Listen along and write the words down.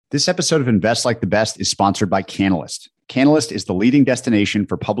This episode of Invest Like the Best is sponsored by Canalys. Canalys is the leading destination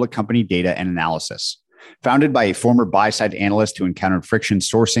for public company data and analysis. Founded by a former buy-side analyst who encountered friction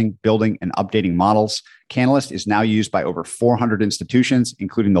sourcing, building, and updating models, Canalys is now used by over 400 institutions,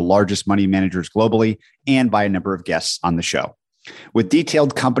 including the largest money managers globally, and by a number of guests on the show. With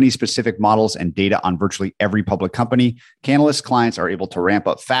detailed company-specific models and data on virtually every public company, Canalys clients are able to ramp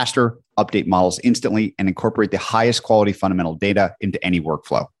up faster, update models instantly, and incorporate the highest quality fundamental data into any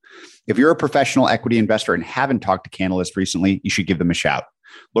workflow. If you're a professional equity investor and haven't talked to Canalys recently, you should give them a shout.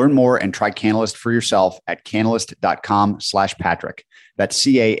 Learn more and try Canalys for yourself at canalys.com/Patrick. That's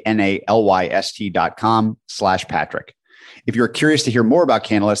CANALYST.com/Patrick. If you're curious to hear more about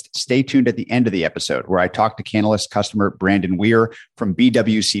Canalys, stay tuned at the end of the episode where I talk to Canalys customer Brandon Weir from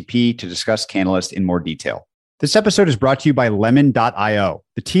BWCP to discuss Canalys in more detail. This episode is brought to you by Lemon.io.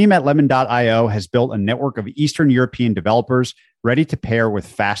 The team at Lemon.io has built a network of Eastern European developers ready to pair with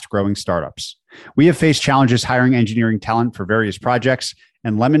fast-growing startups. We have faced challenges hiring engineering talent for various projects,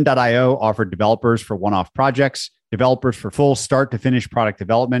 and Lemon.io offered developers for one-off projects, developers for full start-to-finish product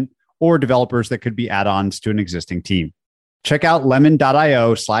development, or developers that could be add-ons to an existing team. Check out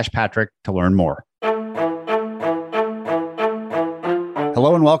lemon.io/Patrick to learn more.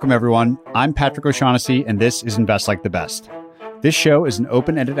 Hello and welcome, everyone. I'm Patrick O'Shaughnessy, and this is Invest Like the Best. This show is an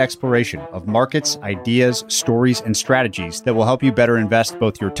open-ended exploration of markets, ideas, stories, and strategies that will help you better invest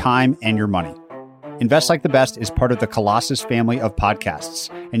both your time and your money. Invest Like the Best is part of the Colossus family of podcasts,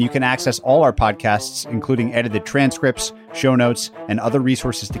 and you can access all our podcasts, including edited transcripts, show notes, and other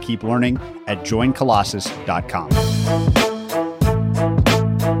resources to keep learning at joincolossus.com.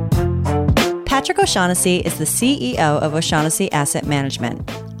 Patrick O'Shaughnessy is the CEO of O'Shaughnessy Asset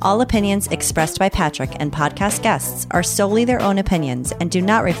Management. All opinions expressed by Patrick and podcast guests are solely their own opinions and do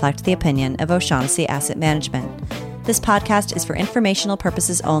not reflect the opinion of O'Shaughnessy Asset Management. This podcast is for informational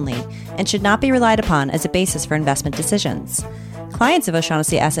purposes only and should not be relied upon as a basis for investment decisions. Clients of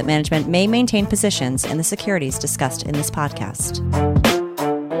O'Shaughnessy Asset Management may maintain positions in the securities discussed in this podcast.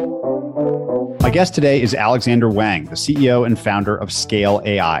 My guest today is Alexandr Wang, the CEO and founder of Scale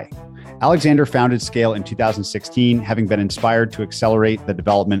AI. Alexandr founded Scale in 2016, having been inspired to accelerate the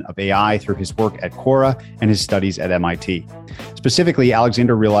development of AI through his work at Quora and his studies at MIT. Specifically,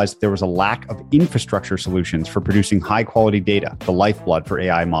 Alexandr realized there was a lack of infrastructure solutions for producing high-quality data, the lifeblood for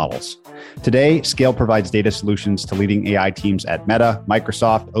AI models. Today, Scale provides data solutions to leading AI teams at Meta,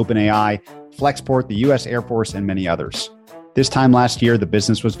 Microsoft, OpenAI, Flexport, the U.S. Air Force, and many others. This time last year, the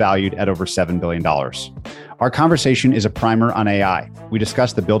business was valued at over $7 billion. Our conversation is a primer on AI. We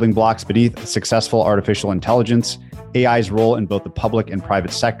discuss the building blocks beneath successful artificial intelligence, AI's role in both the public and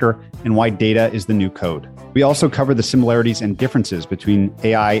private sector, and why data is the new code. We also cover the similarities and differences between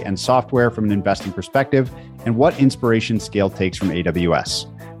AI and software from an investing perspective, and what inspiration Scale takes from AWS.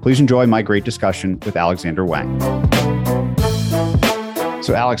 Please enjoy my great discussion with Alexandr Wang.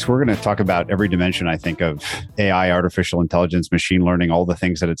 So Alex, we're going to talk about every dimension, I think, of AI, artificial intelligence, machine learning, all the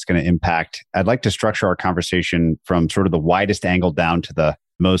things that it's going to impact. I'd like to structure our conversation from sort of the widest angle down to the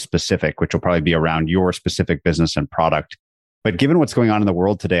most specific, which will probably be around your specific business and product. But given what's going on in the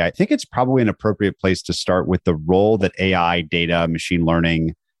world today, I think it's probably an appropriate place to start with the role that AI, data, machine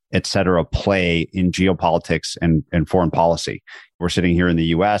learning, et cetera, play in geopolitics and foreign policy. We're sitting here in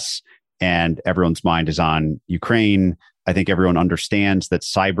the US and everyone's mind is on Ukraine. I think everyone understands that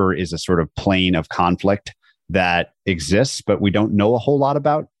cyber is a sort of plane of conflict that exists, but we don't know a whole lot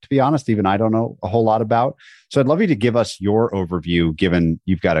about, to be honest. Even I don't know a whole lot about. So I'd love you to give us your overview, given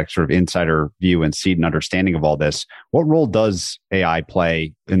you've got a sort of insider view and seed and understanding of all this. What role does AI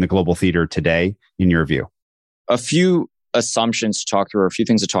play in the global theater today, in your view? A few assumptions to talk through, or a few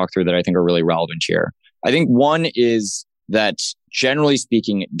things to talk through that I think are really relevant here. I think one is that, generally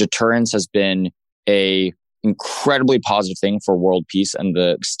speaking, deterrence has been a incredibly positive thing for world peace and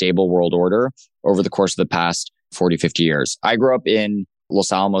the stable world order over the course of the past 40, 50 years. I grew up in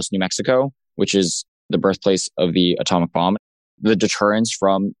Los Alamos, New Mexico, which is the birthplace of the atomic bomb. The deterrence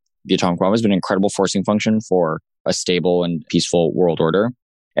from the atomic bomb has been an incredible forcing function for a stable and peaceful world order.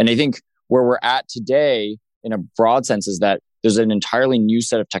 And I think where we're at today, in a broad sense, is that there's an entirely new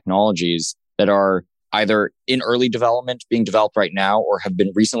set of technologies that are either in early development, being developed right now, or have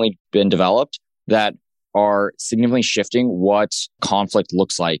been recently been developed that are significantly shifting what conflict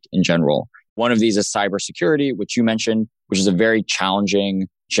looks like in general. One of these is cybersecurity, which you mentioned, which is a very challenging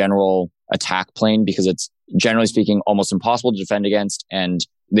general attack plane because it's, generally speaking, almost impossible to defend against. And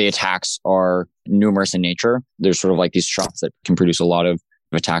the attacks are numerous in nature. There's sort of like these shots that can produce a lot of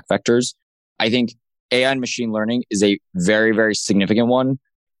attack vectors. I think AI and machine learning is a very, very significant one.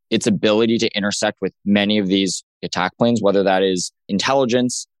 Its ability to intersect with many of these attack planes, whether that is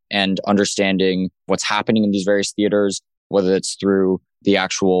intelligence, and understanding what's happening in these various theaters, whether it's through the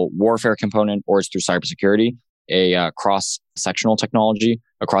actual warfare component or it's through cybersecurity, a cross-sectional technology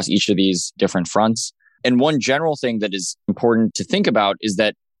across each of these different fronts. And one general thing that is important to think about is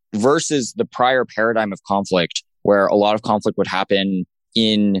that versus the prior paradigm of conflict, where a lot of conflict would happen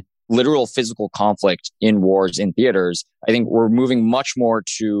in literal physical conflict in wars in theaters, I think we're moving much more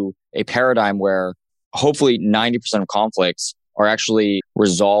to a paradigm where hopefully 90% of conflicts are actually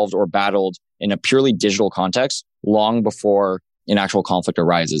resolved or battled in a purely digital context long before an actual conflict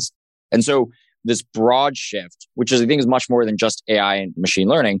arises. And so this broad shift, which is, I think, is much more than just AI and machine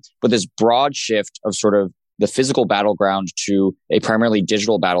learning, but this broad shift of sort of the physical battleground to a primarily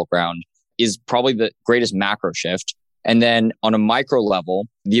digital battleground is probably the greatest macro shift. And then on a micro level,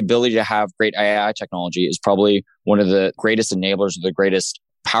 the ability to have great AI technology is probably one of the greatest enablers, or the greatest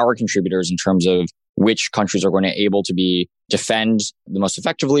power contributors in terms of which countries are going to able to be defend the most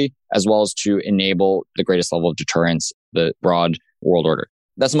effectively, as well as to enable the greatest level of deterrence, the broad world order.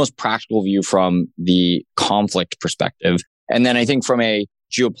 That's the most practical view from the conflict perspective. And then I think from a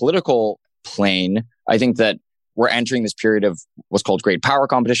geopolitical plane, I think that we're entering this period of what's called great power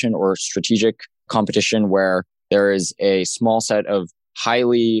competition or strategic competition, where there is a small set of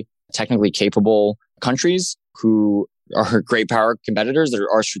highly technically capable countries who are great power competitors, that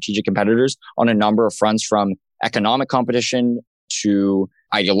are strategic competitors on a number of fronts, from economic competition to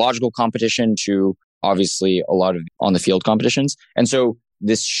ideological competition to obviously a lot of on the field competitions. And so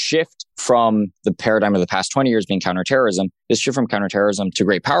this shift from the paradigm of the past 20 years being counterterrorism, this shift from counterterrorism to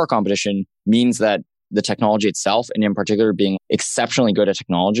great power competition means that the technology itself, and in particular being exceptionally good at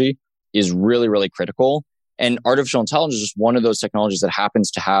technology, is really, really critical. And artificial intelligence is just one of those technologies that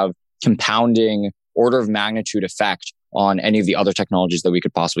happens to have compounding order of magnitude effect on any of the other technologies that we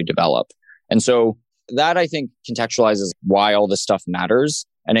could possibly develop. And so that, I think, contextualizes why all this stuff matters.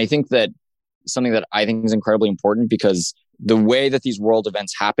 And I think that something that I think is incredibly important, because the way that these world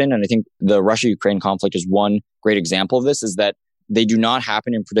events happen, and I think the Russia-Ukraine conflict is one great example of this, is that they do not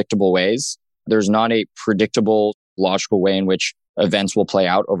happen in predictable ways. There's not a predictable, logical way in which events will play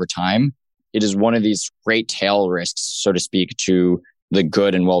out over time. It is one of these great tail risks, so to speak, to the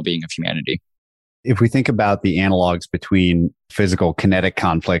good and well-being of humanity. If we think about the analogs between physical kinetic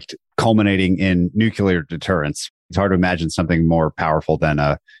conflict culminating in nuclear deterrence, it's hard to imagine something more powerful than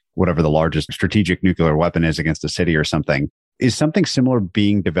whatever the largest strategic nuclear weapon is against a city or something. Is something similar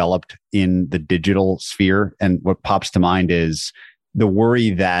being developed in the digital sphere? And what pops to mind is the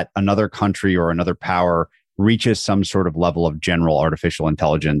worry that another country or another power reaches some sort of level of general artificial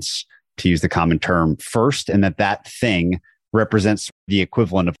intelligence, to use the common term, first, and that thing represents the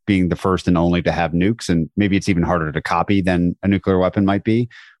equivalent of being the first and only to have nukes. And maybe it's even harder to copy than a nuclear weapon might be.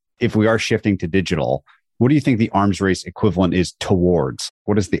 If we are shifting to digital, what do you think the arms race equivalent is towards?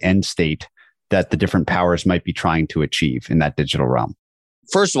 What is the end state that the different powers might be trying to achieve in that digital realm?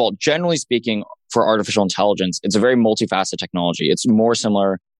 First of all, generally speaking, for artificial intelligence, it's a very multifaceted technology. It's more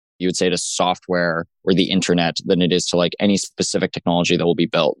similar, you would say, to software or the internet than it is to like any specific technology that will be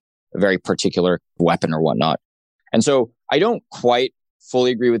built, a very particular weapon or whatnot. And so I don't quite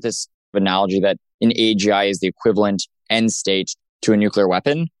fully agree with this analogy that an AGI is the equivalent end state to a nuclear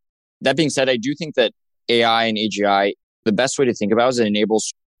weapon. That being said, I do think that AI and AGI, the best way to think about it is it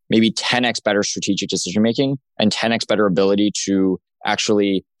enables maybe 10x better strategic decision making and 10x better ability to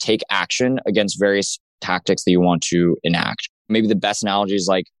actually take action against various tactics that you want to enact. Maybe the best analogy is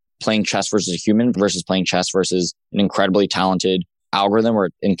like playing chess versus a human versus playing chess versus an incredibly talented algorithm or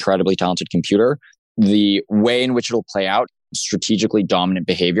incredibly talented computer. The way in which it'll play out, strategically dominant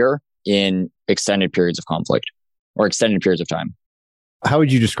behavior in extended periods of conflict or extended periods of time. How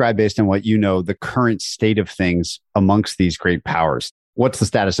would you describe, based on what you know, the current state of things amongst these great powers? What's the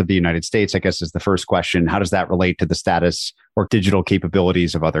status of the United States, I guess, is the first question. How does that relate to the status or digital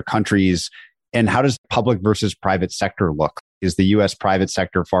capabilities of other countries? And how does public versus private sector look? Is the US private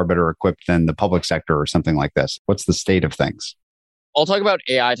sector far better equipped than the public sector or something like this? What's the state of things? I'll talk about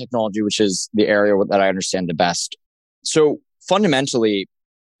AI technology, which is the area that I understand the best. So fundamentally,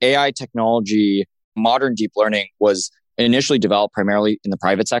 AI technology, modern deep learning was initially developed primarily in the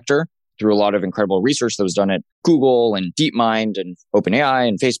private sector through a lot of incredible research that was done at Google and DeepMind and OpenAI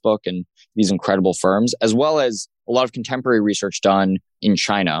and Facebook and these incredible firms, as well as a lot of contemporary research done in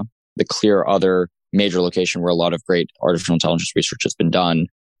China, the clear other major location where a lot of great artificial intelligence research has been done.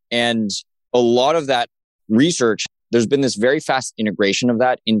 And a lot of that research, there's been this very fast integration of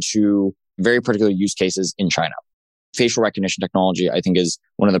that into very particular use cases in China. Facial recognition technology, I think, is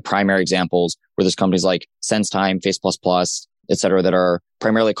one of the primary examples where there's companies like SenseTime, Face++, et cetera, that are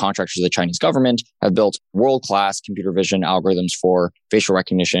primarily contractors of the Chinese government, have built world-class computer vision algorithms for facial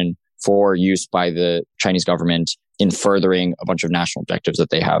recognition for use by the Chinese government in furthering a bunch of national objectives that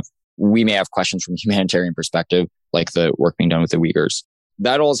they have. We may have questions from a humanitarian perspective, like the work being done with the Uyghurs.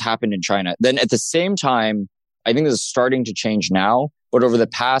 That all has happened in China. Then at the same time, I think this is starting to change now, but over the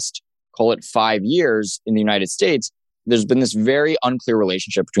past, call it 5 years in the United States, there's been this very unclear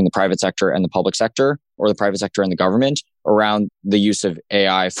relationship between the private sector and the public sector, or the private sector and the government, around the use of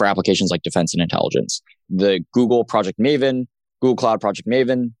AI for applications like defense and intelligence. The Google Project Maven, Google Cloud Project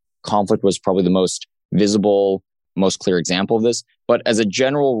Maven conflict was probably the most visible, most clear example of this. But as a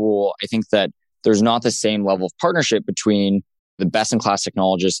general rule, I think that there's not the same level of partnership between the best-in-class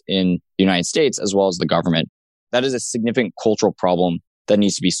technologists in the United States as well as the government. That is a significant cultural problem that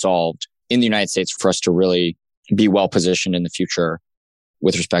needs to be solved in the United States for us to really be well positioned in the future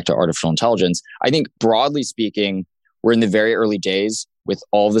with respect to artificial intelligence. I think broadly speaking, we're in the very early days with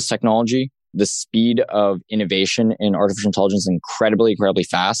all of this technology. The speed of innovation in artificial intelligence is incredibly, incredibly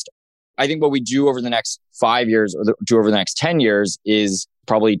fast. I think what we do over the next 5 years or do over the next 10 years is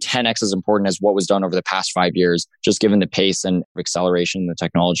probably 10x as important as what was done over the past 5 years, just given the pace and acceleration in the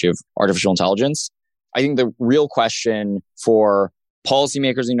technology of artificial intelligence. I think the real question for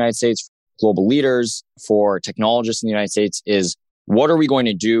policymakers in the United States, global leaders, for technologists in the United States is, what are we going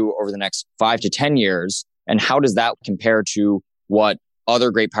to do over the next 5 to 10 years? And how does that compare to what other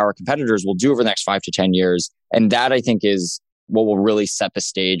great power competitors will do over the next 5 to 10 years? And that, I think, is what will really set the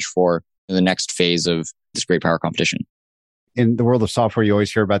stage for the next phase of this great power competition. In the world of software, you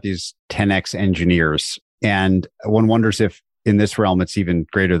always hear about these 10x engineers. And one wonders if in this realm, it's even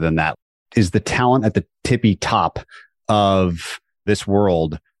greater than that. Is the talent at the tippy top of this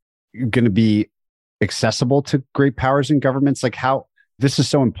world going to be accessible to great powers and governments? Like, how this is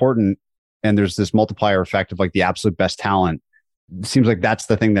so important. And there's this multiplier effect of like the absolute best talent. It seems like that's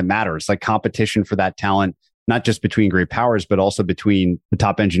the thing that matters, like competition for that talent, not just between great powers, but also between the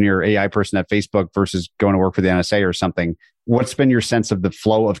top engineer or AI person at Facebook versus going to work for the NSA or something. What's been your sense of the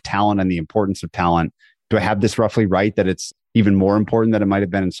flow of talent and the importance of talent? Do I have this roughly right, that it's even more important than it might have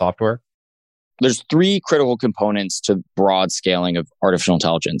been in software? There's 3 critical components to broad scaling of artificial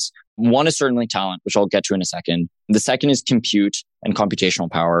intelligence. One is certainly talent, which I'll get to in a second. The second is compute and computational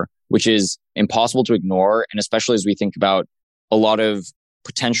power, which is impossible to ignore. And especially as we think about a lot of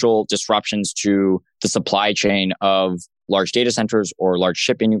potential disruptions to the supply chain of large data centers or large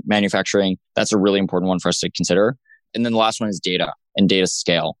shipping manufacturing, that's a really important one for us to consider. And then the last one is data and data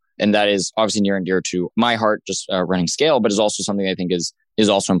scale. And that is obviously near and dear to my heart, just running scale, but is also something I think is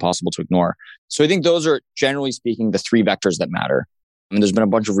also impossible to ignore. So I think those are, generally speaking, the 3 vectors that matter. I mean, there's been a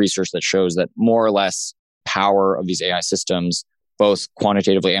bunch of research that shows that more or less power of these AI systems, both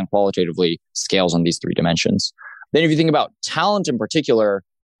quantitatively and qualitatively, scales on these 3 dimensions. Then if you think about talent in particular,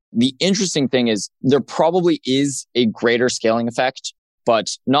 the interesting thing is there probably is a greater scaling effect,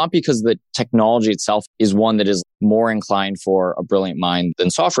 but not because the technology itself is one that is more inclined for a brilliant mind than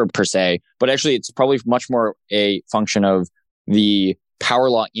software per se, but actually it's probably much more a function of the power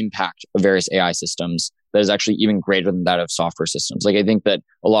law impact of various AI systems that is actually even greater than that of software systems. Like, I think that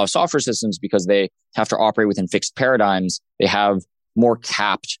a lot of software systems, because they have to operate within fixed paradigms, they have more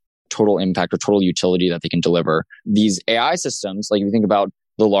capped total impact or total utility that they can deliver. These AI systems, like if you think about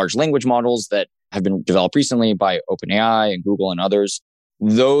the large language models that have been developed recently by OpenAI and Google and others,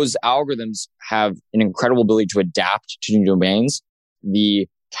 those algorithms have an incredible ability to adapt to new domains. The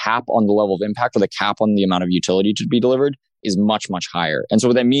cap on the level of impact, or the cap on the amount of utility to be delivered, is much, much higher. And so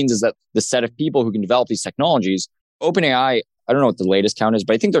what that means is that the set of people who can develop these technologies, OpenAI, I don't know what the latest count is,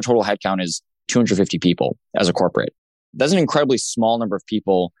 but I think their total headcount is 250 people as a corporate. That's an incredibly small number of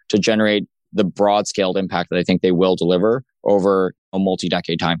people to generate the broad scaled impact that I think they will deliver over a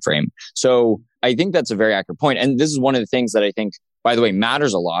multi-decade time frame. So I think that's a very accurate point. And this is one of the things that I think, by the way,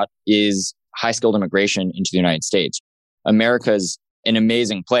 matters a lot, is high skilled immigration into the United States. America's an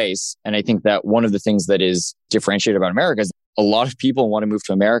amazing place. And I think that one of the things that is differentiated about America is a lot of people want to move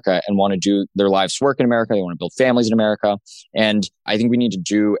to America and want to do their life's work in America. They want to build families in America. And I think we need to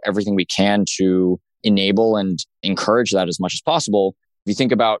do everything we can to enable and encourage that as much as possible. If you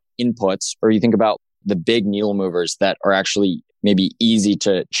think about inputs, or you think about the big needle movers that are actually maybe easy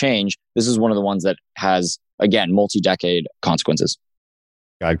to change, this is one of the ones that has, again, multi-decade consequences.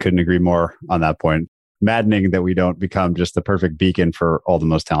 I couldn't agree more on that point. Maddening that we don't become just the perfect beacon for all the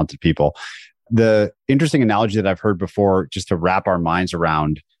most talented people. The interesting analogy that I've heard before, just to wrap our minds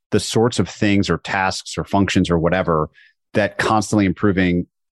around the sorts of things or tasks or functions or whatever that constantly improving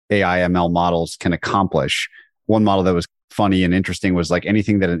AI ML models can accomplish. One model that was funny and interesting was like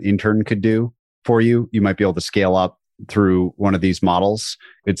anything that an intern could do for you, you might be able to scale up through one of these models?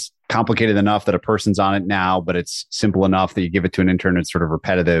 It's complicated enough that a person's on it now, but it's simple enough that you give it to an intern, it's sort of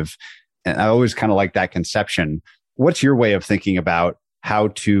repetitive. And I always kind of like that conception. What's your way of thinking about how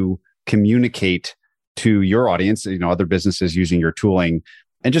to communicate to your audience, other businesses using your tooling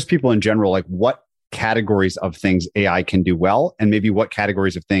and just people in general, like what categories of things AI can do well, and maybe what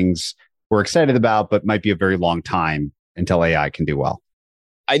categories of things we're excited about, but might be a very long time until AI can do well?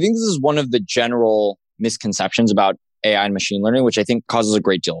 I think this is one of the general misconceptions about AI and machine learning, which I think causes a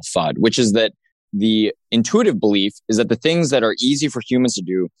great deal of FUD, which is that the intuitive belief is that the things that are easy for humans to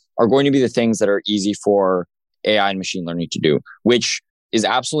do are going to be the things that are easy for AI and machine learning to do, which is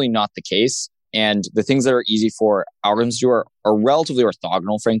absolutely not the case. And the things that are easy for algorithms to do are relatively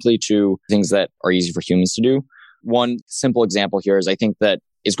orthogonal, frankly, to things that are easy for humans to do. One simple example here is I think that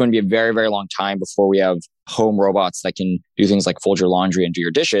it's going to be a very, very long time before we have home robots that can do things like fold your laundry and do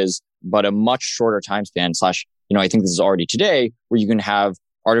your dishes, but a much shorter time span / I think this is already today where you can have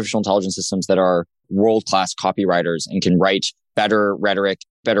artificial intelligence systems that are world-class copywriters and can write better rhetoric,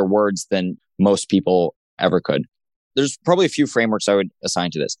 better words than most people ever could. There's probably a few frameworks I would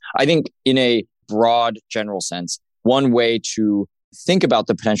assign to this. I think in a broad general sense, one way to think about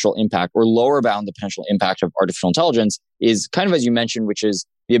the potential impact or lower bound the potential impact of artificial intelligence is kind of as you mentioned, which is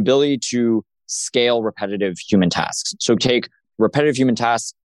the ability to scale repetitive human tasks. So take repetitive human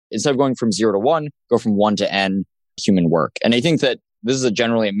tasks, instead of going from 0 to 1, go from 1 to n human work. And I think that this is a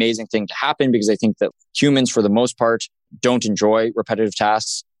generally amazing thing to happen because I think that humans, for the most part, don't enjoy repetitive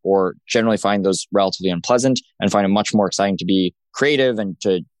tasks or generally find those relatively unpleasant and find it much more exciting to be creative and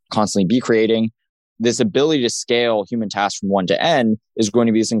to constantly be creating. This ability to scale human tasks from 1 to n is going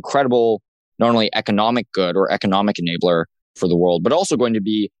to be this incredible, not only economic good or economic enabler for the world, but also going to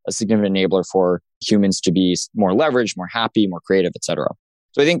be a significant enabler for humans to be more leveraged, more happy, more creative, etc.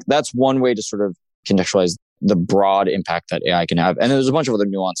 So I think that's one way to sort of contextualize the broad impact that AI can have. And there's a bunch of other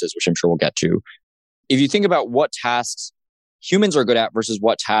nuances, which I'm sure we'll get to. If you think about what tasks humans are good at versus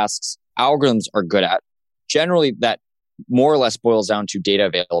what tasks algorithms are good at, generally that more or less boils down to data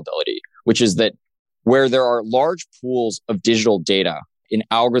availability, which is that where there are large pools of digital data an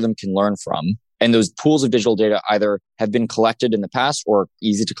algorithm can learn from, and those pools of digital data either have been collected in the past or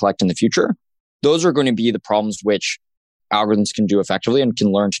easy to collect in the future, those are going to be the problems which algorithms can do effectively and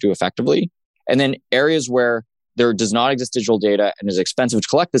can learn to do effectively. And then areas where there does not exist digital data and is expensive to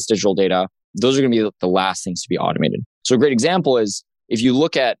collect this digital data, those are going to be the last things to be automated. So a great example is if you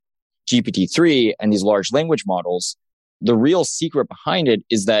look at GPT-3 and these large language models, the real secret behind it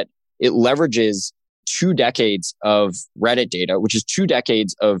is that it leverages 2 decades of Reddit data, which is 2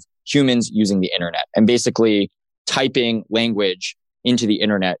 decades of humans using the internet and basically typing language into the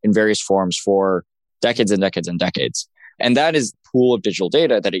internet in various forms for decades and decades and decades. And that is the pool of digital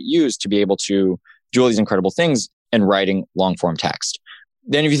data that it used to be able to do all these incredible things and writing long form text.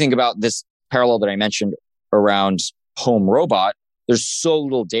 Then if you think about this parallel that I mentioned around home robot, there's so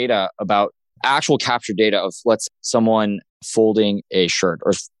little data about actual captured data of someone folding a shirt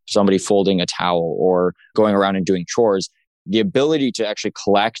or somebody folding a towel or going around and doing chores. The ability to actually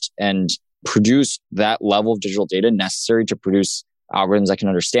collect and produce that level of digital data necessary to produce algorithms that can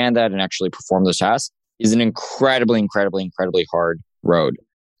understand that and actually perform those tasks is an incredibly hard road.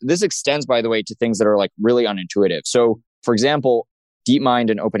 This extends, by the way, to things that are really unintuitive. So, for example,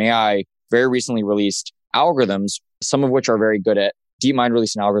 DeepMind and OpenAI very recently released algorithms, some of which are very good at DeepMind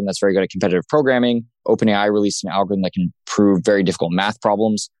released an algorithm that's very good at competitive programming. OpenAI released an algorithm that can prove very difficult math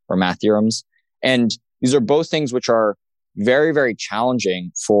problems or math theorems. And these are both things which are very, very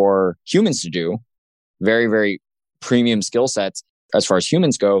challenging for humans to do, very, very premium skill sets as far as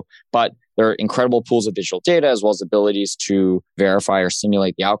humans go, but there are incredible pools of digital data as well as abilities to verify or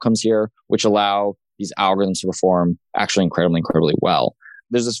simulate the outcomes here, which allow these algorithms to perform actually incredibly well.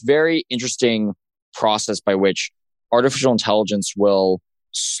 There's this very interesting process by which artificial intelligence will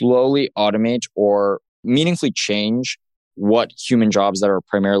slowly automate or meaningfully change what human jobs that are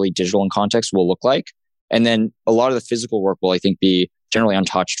primarily digital in context will look like. And then a lot of the physical work will, I think, be generally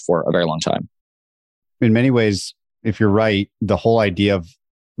untouched for a very long time. In many ways, if you're right, the whole idea of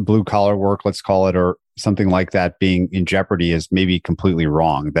blue collar work, let's call it, or something like that being in jeopardy is maybe completely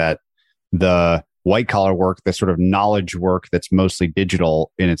wrong. That the white collar work, the sort of knowledge work that's mostly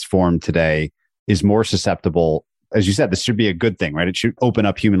digital in its form today is more susceptible. As you said, this should be a good thing, right? It should open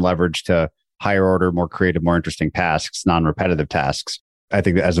up human leverage to higher order, more creative, more interesting tasks, non-repetitive tasks. I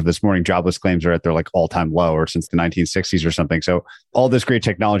think that as of this morning, jobless claims are at their all-time low or since the 1960s or something. So all this great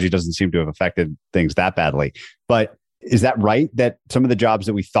technology doesn't seem to have affected things that badly. But is that right? That some of the jobs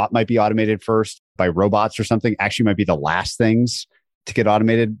that we thought might be automated first by robots or something actually might be the last things to get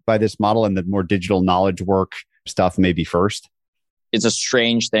automated by this model, and the more digital knowledge work, stuff maybe first? It's a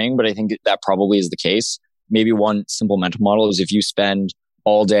strange thing, but I think that probably is the case. Maybe one simple mental model is if you spend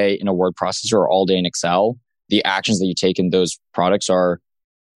all day in a word processor or all day in Excel, the actions that you take in those products are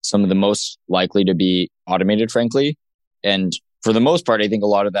some of the most likely to be automated, frankly. And for the most part, I think a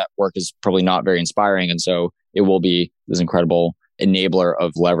lot of that work is probably not very inspiring. And so it will be this incredible enabler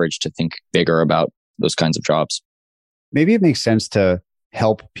of leverage to think bigger about those kinds of jobs. Maybe it makes sense to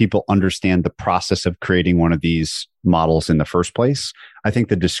help people understand the process of creating one of these models in the first place. I think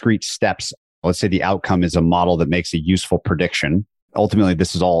the discrete steps, let's say the outcome is a model that makes a useful prediction. Ultimately,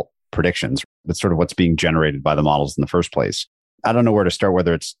 this is all predictions. That's sort of what's being generated by the models in the first place. I don't know where to start,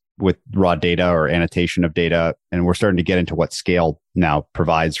 whether it's with raw data or annotation of data. And we're starting to get into what scale now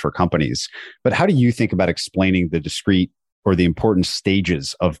provides for companies. But how do you think about explaining the discrete or the important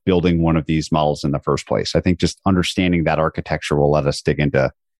stages of building one of these models in the first place? I think just understanding that architecture will let us dig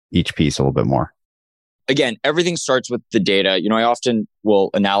into each piece a little bit more. Again, everything starts with the data. I often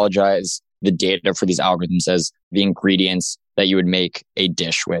will analogize the data for these algorithms as the ingredients that you would make a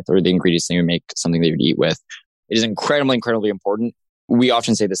dish with, or the ingredients that you would make something that you would eat with. It is incredibly, incredibly important. We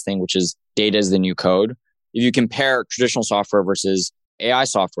often say this thing, which is data is the new code. If you compare traditional software versus AI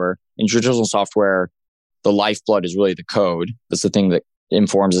software, in traditional software, the lifeblood is really the code. That's the thing that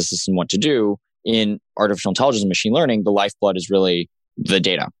informs the system what to do. In artificial intelligence and machine learning, the lifeblood is really the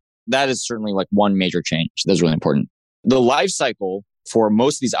data. That is certainly like one major change. That's really important. The life cycle for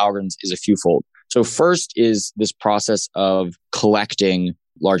most of these algorithms is a fewfold. So first is this process of collecting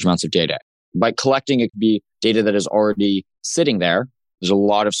large amounts of data. By collecting, it could be data that is already sitting there. There's a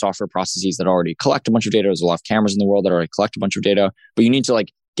lot of software processes that already collect a bunch of data. There's a lot of cameras in the world that already collect a bunch of data, but you need to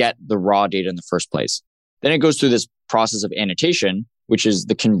get the raw data in the first place. Then it goes through this process of annotation, which is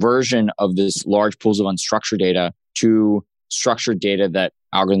the conversion of this large pools of unstructured data to structured data that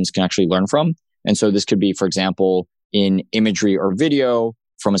algorithms can actually learn from. And so this could be, for example, in imagery or video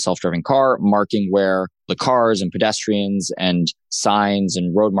from a self-driving car, marking where the cars and pedestrians and signs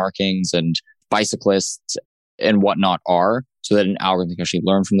and road markings and bicyclists and whatnot are, so that an algorithm can actually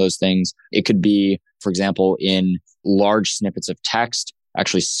learn from those things. It could be, for example, in large snippets of text,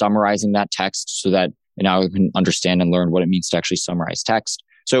 actually summarizing that text so that an algorithm can understand and learn what it means to actually summarize text.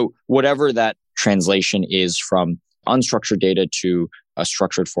 So whatever that translation is from unstructured data to a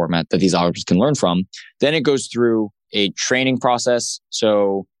structured format that these algorithms can learn from, then it goes through a training process.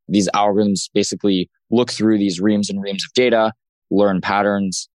 So these algorithms basically look through these reams and reams of data, learn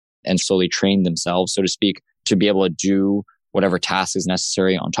patterns, and slowly train themselves, so to speak, to be able to do whatever task is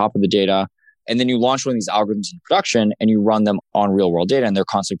necessary on top of the data. And then you launch one of these algorithms in production and you run them on real world data, and they're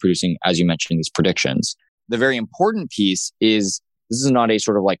constantly producing, as you mentioned, these predictions. The very important piece is this is not a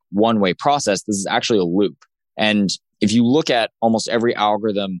sort of one-way process. This is actually a loop. And if you look at almost every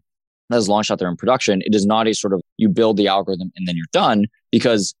algorithm that is launched out there in production, it is not a sort of you build the algorithm and then you're done,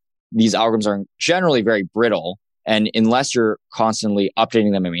 because these algorithms are generally very brittle. And unless you're constantly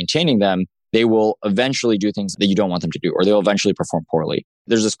updating them and maintaining them, they will eventually do things that you don't want them to do, or they'll eventually perform poorly.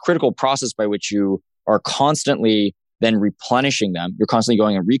 There's this critical process by which you are constantly then replenishing them. You're constantly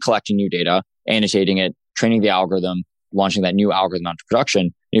going and recollecting new data, annotating it, training the algorithm, launching that new algorithm onto production.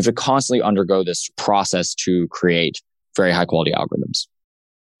 And you have to constantly undergo this process to create very high quality algorithms.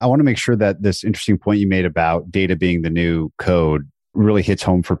 I want to make sure that this interesting point you made about data being the new code really hits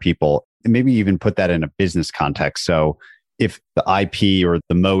home for people, and maybe even put that in a business context. So if the IP or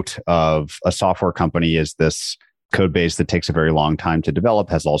the moat of a software company is this code base that takes a very long time to develop,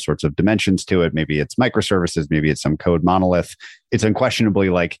 has all sorts of dimensions to it, maybe it's microservices, maybe it's some code monolith, it's unquestionably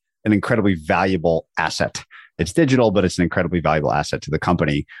an incredibly valuable asset. It's digital, but it's an incredibly valuable asset to the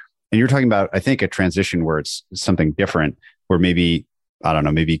company. And you're talking about, I think, a transition where it's something different, where maybe, I don't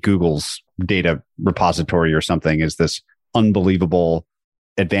know, maybe Google's data repository or something is this unbelievable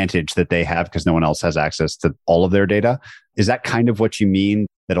advantage that they have because no one else has access to all of their data. Is that kind of what you mean?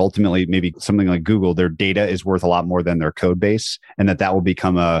 That ultimately maybe something like Google, their data is worth a lot more than their code base, and that will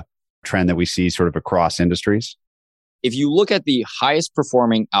become a trend that we see sort of across industries? If you look at the highest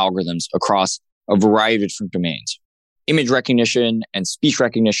performing algorithms across a variety of different domains, image recognition and speech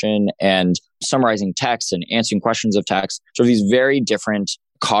recognition and summarizing text and answering questions of text, so these very different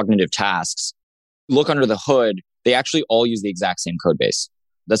cognitive tasks, look under the hood, they actually all use the exact same code base.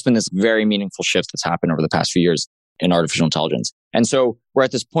 That's been this very meaningful shift that's happened over the past few years in artificial intelligence. And so we're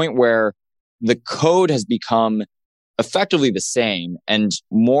at this point where the code has become effectively the same and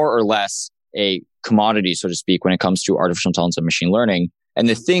more or less a commodity, so to speak, when it comes to artificial intelligence and machine learning. And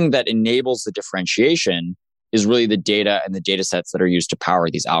the thing that enables the differentiation is really the data and the data sets that are used to power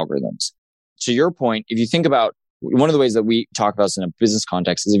these algorithms. To your point, if you think about one of the ways that we talk about this in a business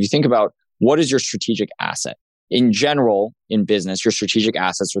context is if you think about what is your strategic asset? in general, in business, your strategic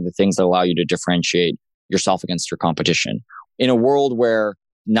assets are the things that allow you to differentiate yourself against your competition. In a world where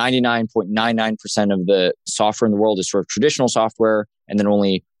 99.99% of the software in the world is sort of traditional software, and then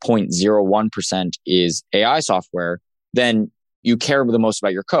only 0.01% is AI software, then you care the most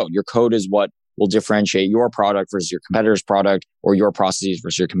about your code. Your code is what will differentiate your product versus your competitor's product, or your processes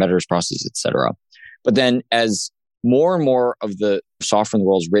versus your competitor's processes, et cetera. But then as more and more of the software in the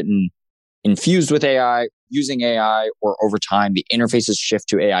world is written, infused with AI, using AI, or over time, the interfaces shift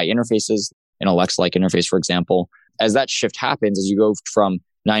to AI interfaces, an Alexa-like interface, for example. As that shift happens, as you go from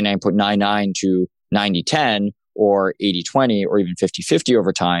 99.99 to 90-10 or 80-20 or even 50-50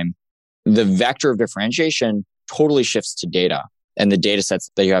 over time, the vector of differentiation totally shifts to data and the data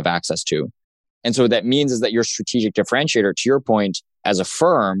sets that you have access to. And so what that means is that your strategic differentiator, to your point, as a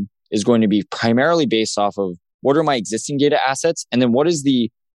firm, is going to be primarily based off of what are my existing data assets, and then what is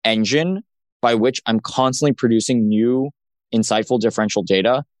the engine by which I'm constantly producing new, insightful differential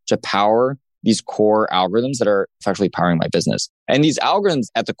data to power these core algorithms that are effectively powering my business. And these algorithms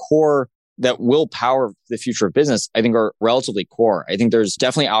at the core that will power the future of business, I think are relatively core. I think there's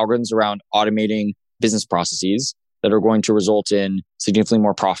definitely algorithms around automating business processes that are going to result in significantly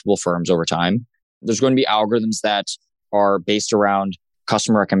more profitable firms over time. There's going to be algorithms that are based around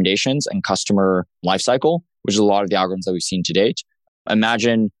customer recommendations and customer lifecycle, which is a lot of the algorithms that we've seen to date.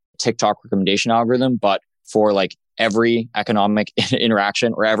 Imagine TikTok recommendation algorithm, but for like every economic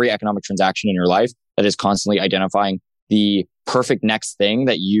interaction or every economic transaction in your life that is constantly identifying the perfect next thing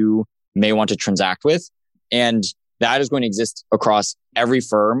that you may want to transact with. And that is going to exist across every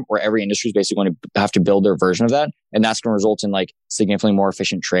firm, or every industry is basically going to have to build their version of that. And that's going to result in like significantly more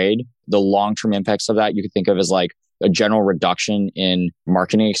efficient trade. The long-term impacts of that you could think of as like a general reduction in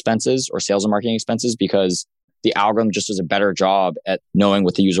marketing expenses or sales and marketing expenses, because the algorithm just does a better job at knowing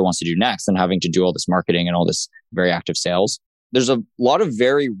what the user wants to do next than having to do all this marketing and all this very active sales. There's a lot of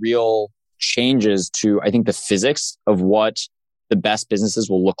very real changes to, I think, the physics of what the best businesses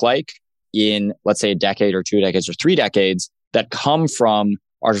will look like in, let's say, a decade or 2 decades or 3 decades that come from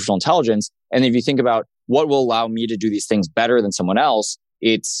artificial intelligence. And if you think about what will allow me to do these things better than someone else,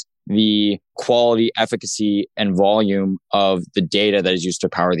 it's the quality, efficacy, and volume of the data that is used to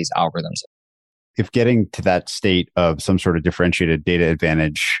power these algorithms. If getting to that state of some sort of differentiated data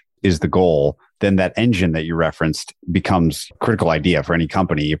advantage is the goal, then that engine that you referenced becomes a critical idea for any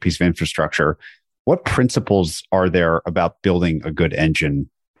company, a piece of infrastructure. What principles are there about building a good engine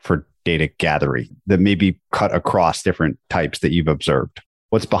for data gathering that maybe cut across different types that you've observed?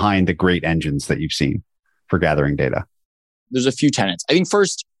 What's behind the great engines that you've seen for gathering data? There's a few tenets. I think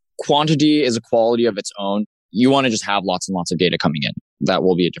first, quantity is a quality of its own. You want to just have lots and lots of data coming in. That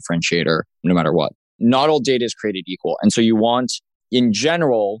will be a differentiator no matter what. Not all data is created equal. And so you want, in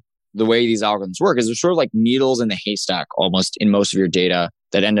general, the way these algorithms work is they're sort of like needles in the haystack almost in most of your data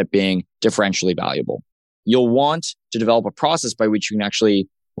that end up being differentially valuable. You'll want to develop a process by which you can actually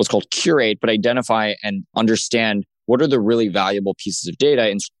what's called curate, but identify and understand what are the really valuable pieces of data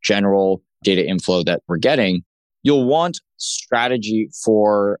in general data inflow that we're getting. You'll want strategy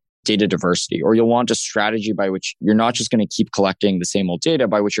for data diversity, or you'll want a strategy by which you're not just going to keep collecting the same old data,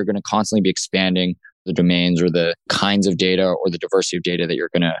 by which you're going to constantly be expanding the domains or the kinds of data or the diversity of data that you're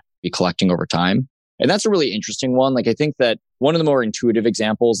going to be collecting over time. And that's a really interesting one. Like, I think that one of the more intuitive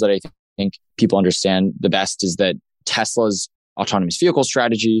examples that I think people understand the best is that Tesla's autonomous vehicle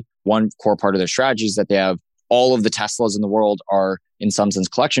strategy, one core part of their strategy is that they have all of the Teslas in the world are in some sense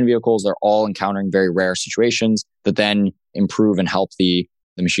collection vehicles. They're all encountering very rare situations that then improve and help the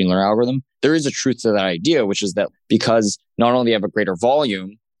machine learning algorithm. There is a truth to that idea, which is that because not only they have a greater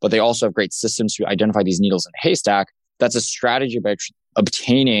volume, but they also have great systems to identify these needles in the haystack, that's a strategy by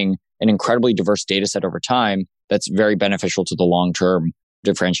obtaining an incredibly diverse data set over time that's very beneficial to the long-term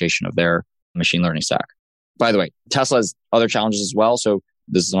differentiation of their machine learning stack. By the way, Tesla has other challenges as well. So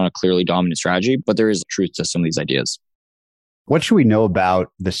this is not a clearly dominant strategy, but there is truth to some of these ideas. What should we know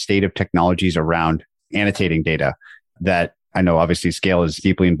about the state of technologies around annotating data that I know obviously Scale is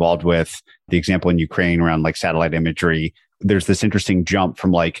deeply involved with? The example in Ukraine around like satellite imagery, there's this interesting jump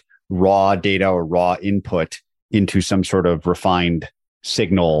from like raw data or raw input into some sort of refined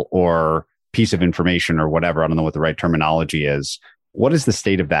signal or piece of information or whatever. I don't know what the right terminology is. What is the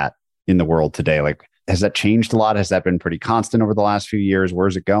state of that in the world today? Like, has that changed a lot? Has that been pretty constant over the last few years?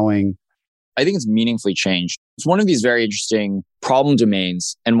 Where's it going? I think it's meaningfully changed. It's one of these very interesting problem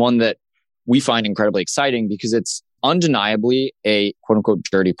domains, and one that we find incredibly exciting because it's undeniably a quote unquote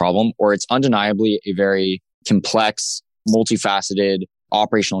dirty problem, or it's undeniably a very complex, multifaceted,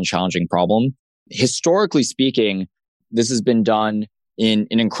 operational and challenging problem. Historically speaking, this has been done in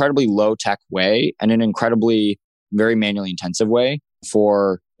an incredibly low tech way and an incredibly very manually intensive way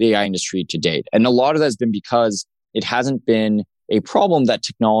for the AI industry to date. And a lot of that has been because it hasn't been a problem that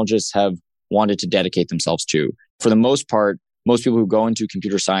technologists have wanted to dedicate themselves to. For the most part, most people who go into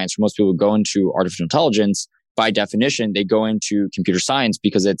computer science, or most people who go into artificial intelligence, by definition, they go into computer science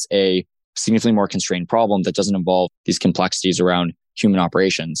because it's a significantly more constrained problem that doesn't involve these complexities around human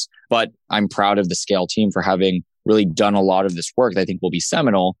operations. But I'm proud of the Scale team for having really done a lot of this work that I think will be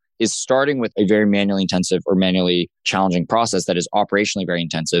seminal, is starting with a very manually intensive or manually challenging process that is operationally very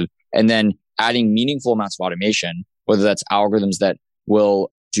intensive, and then adding meaningful amounts of automation, whether that's algorithms that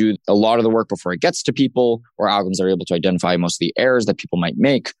will do a lot of the work before it gets to people, or algorithms that are able to identify most of the errors that people might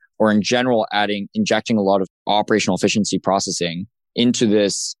make, or in general, injecting a lot of operational efficiency processing into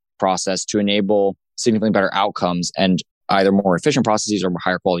this process to enable significantly better outcomes and either more efficient processes or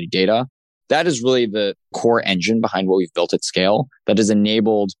higher quality data. That is really the core engine behind what we've built at Scale that has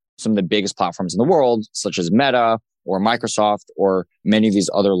enabled some of the biggest platforms in the world, such as Meta or Microsoft or many of these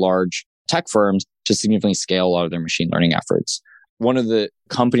other large tech firms, to significantly scale a lot of their machine learning efforts. One of the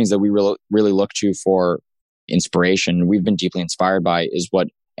companies that we really look to for inspiration, we've been deeply inspired by, is what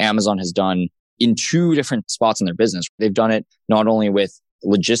Amazon has done in two different spots in their business. They've done it not only with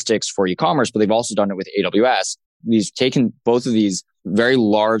logistics for e-commerce, but they've also done it with AWS. They've taken both of these very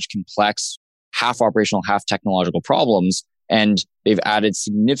large, complex, half operational, half technological problems, and they've added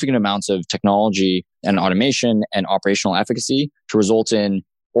significant amounts of technology and automation and operational efficacy to result in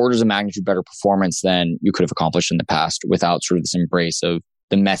orders of magnitude better performance than you could have accomplished in the past without sort of this embrace of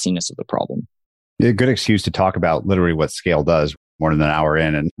the messiness of the problem. A good excuse to talk about literally what Scale does more than an hour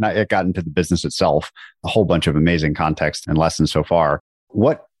in, and it got into the business itself, a whole bunch of amazing context and lessons so far.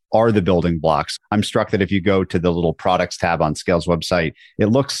 What are the building blocks? I'm struck that if you go to the little products tab on Scale's website, it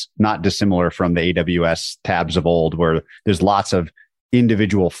looks not dissimilar from the AWS tabs of old, where there's lots of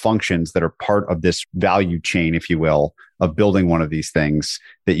individual functions that are part of this value chain, if you will, of building one of these things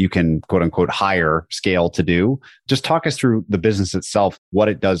that you can, quote unquote, hire Scale to do. Just talk us through the business itself, what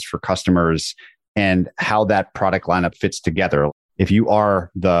it does for customers, and how that product lineup fits together. If you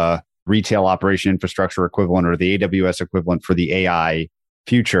are the retail operation infrastructure equivalent or the AWS equivalent for the AI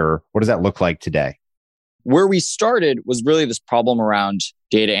future, what does that look like today? Where we started was really this problem around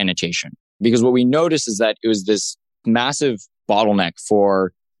data annotation, because what we noticed is that it was this massive bottleneck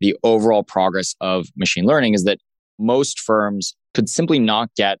for the overall progress of machine learning, is that most firms could simply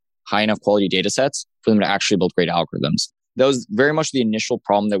not get high enough quality data sets for them to actually build great algorithms. That was very much the initial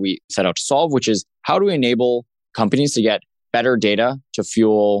problem that we set out to solve, which is how do we enable companies to get better data to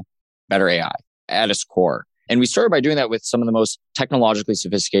fuel better AI at its core? And we started by doing that with some of the most technologically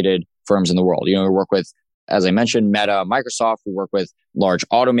sophisticated firms in the world. We work with, as I mentioned, Meta, Microsoft. We work with large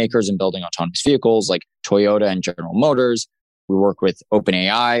automakers in building autonomous vehicles like Toyota and General Motors. We work with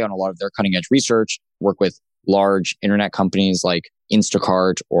OpenAI on a lot of their cutting edge research, work with large internet companies like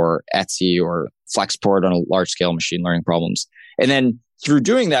Instacart or Etsy or Flexport on a large scale machine learning problems. And then through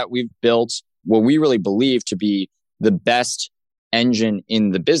doing that, we've built what we really believe to be the best engine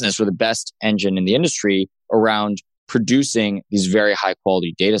in the business, or the best engine in the industry, around producing these very high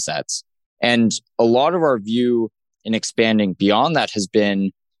quality data sets. And a lot of our view in expanding beyond that has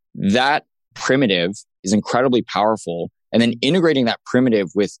been that primitive is incredibly powerful. And then integrating that primitive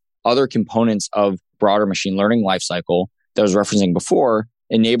with other components of broader machine learning lifecycle that I was referencing before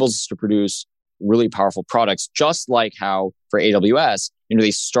enables us to produce really powerful products, just like how for AWS,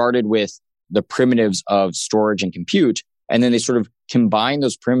 they started with the primitives of storage and compute, and then they sort of combine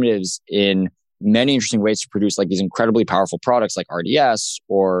those primitives in many interesting ways to produce like these incredibly powerful products like RDS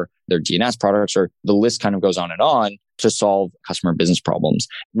or their DNS products, or the list kind of goes on and on to solve customer business problems.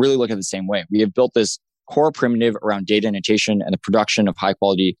 Really look at it the same way. We have built this core primitive around data annotation and the production of high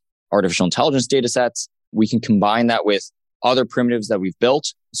quality artificial intelligence data sets. We can combine that with other primitives that we've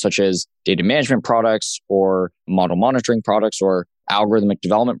built, such as data management products or model monitoring products or algorithmic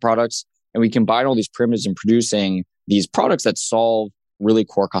development products. And we combine all these primitives in producing these products that solve really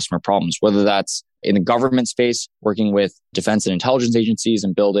core customer problems, whether that's in the government space, working with defense and intelligence agencies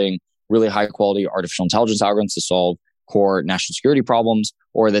and building really high quality artificial intelligence algorithms to solve core national security problems,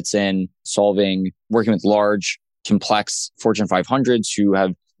 or that's in working with large, complex Fortune 500s who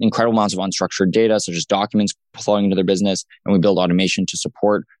have incredible amounts of unstructured data, such as documents flowing into their business, and we build automation to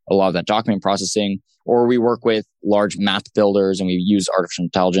support a lot of that document processing. Or we work with large map builders and we use artificial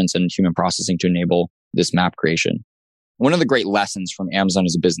intelligence and human processing to enable this map creation. One of the great lessons from Amazon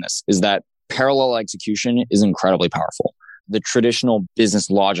as a business is that parallel execution is incredibly powerful. The traditional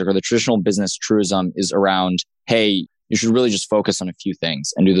business logic or the traditional business truism is around, hey, you should really just focus on a few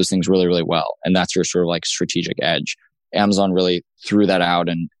things and do those things really, really well. And that's your sort of like strategic edge. Amazon really threw that out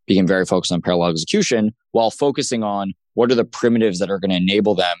and became very focused on parallel execution while focusing on what are the primitives that are going to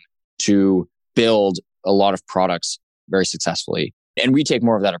enable them to build a lot of products very successfully. And we take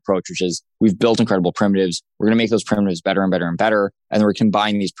more of that approach, which is we've built incredible primitives. We're going to make those primitives better and better and better. And we're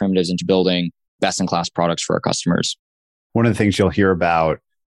combining these primitives into building best-in-class products for our customers. One of the things you'll hear about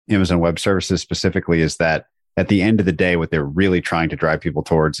Amazon Web Services specifically is that at the end of the day, what they're really trying to drive people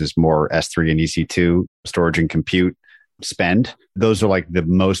towards is more S3 and EC2 storage and compute spend. Those are like the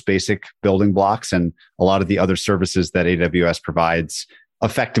most basic building blocks. And a lot of the other services that AWS provides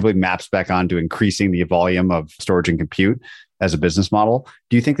effectively maps back onto increasing the volume of storage and compute as a business model.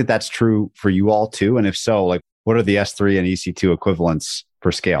 Do you think that that's true for you all too? And if so, like what are the S3 and EC2 equivalents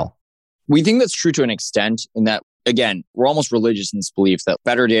for scale? We think that's true to an extent in that, again, we're almost religious in this belief that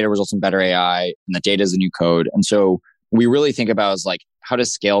better data results in better AI and that data is the new code. And so we really think about is like, how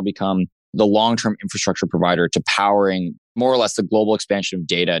does scale become the long-term infrastructure provider to powering more or less the global expansion of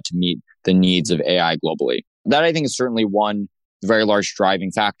data to meet the needs of AI globally? That I think is certainly one very large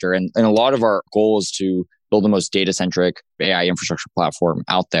driving factor. And a lot of our goal is to build the most data-centric AI infrastructure platform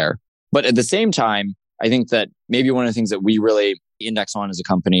out there. But at the same time, I think that maybe one of the things that we really index on as a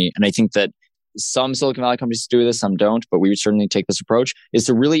company, and I think that some Silicon Valley companies do this, some don't, but we would certainly take this approach, is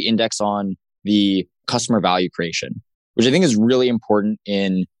to really index on the customer value creation, which I think is really important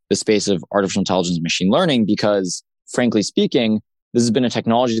in the space of artificial intelligence and machine learning, because frankly speaking, this has been a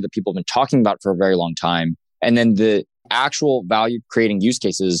technology that people have been talking about for a very long time. And then the actual value creating use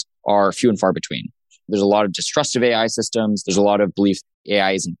cases are few and far between. There's a lot of distrust of AI systems. There's a lot of belief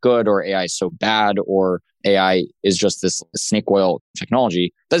AI isn't good or AI is so bad or AI is just this snake oil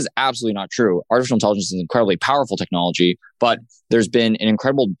technology. That is absolutely not true. Artificial intelligence is an incredibly powerful technology, but there's been an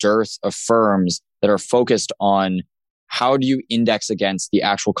incredible dearth of firms that are focused on how do you index against the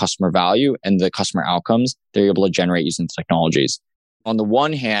actual customer value and the customer outcomes they're able to generate using the technologies. On the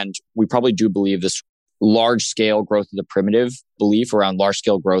one hand, we probably do believe this large scale growth of the primitive belief around large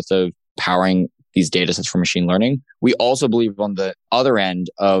scale growth of powering these data sets for machine learning. We also believe on the other end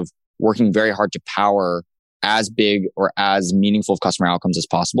of working very hard to power as big or as meaningful of customer outcomes as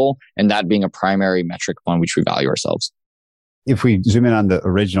possible, and that being a primary metric on which we value ourselves. If we zoom in on the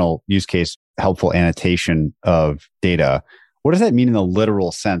original use case, helpful annotation of data, what does that mean in the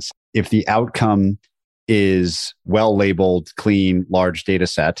literal sense? If the outcome is well labeled, clean, large data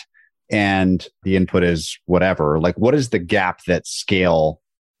set, and the input is whatever, like what is the gap that scale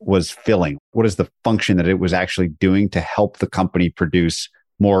was filling? What is the function that it was actually doing to help the company produce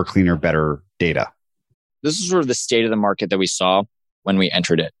more, cleaner, better data? This is sort of the state of the market that we saw when we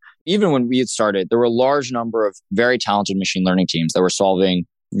entered it. Even when we had started, there were a large number of very talented machine learning teams that were solving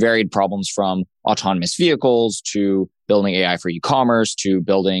varied problems from autonomous vehicles to building AI for e-commerce to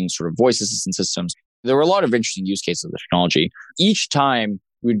building sort of voice assistant systems. There were a lot of interesting use cases of the technology. Each time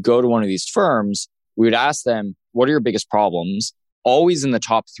we'd go to one of these firms, we would ask them, what are your biggest problems? Always in the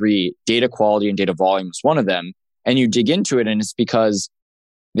top three, data quality and data volume is one of them. And you dig into it, and it's because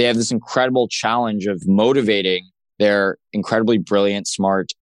they have this incredible challenge of motivating their incredibly brilliant, smart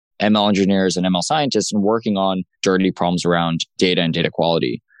ML engineers and ML scientists and working on dirty problems around data and data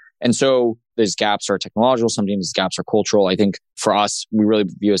quality. And so these gaps are technological, sometimes these gaps are cultural. I think for us, we really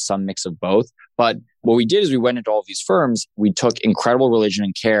view as some mix of both. But what we did is we went into all of these firms, we took incredible religion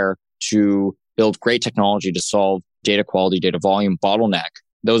and care to build great technology to solve data quality, data volume bottleneck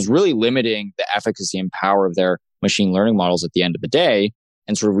that was really limiting the efficacy and power of their machine learning models at the end of the day.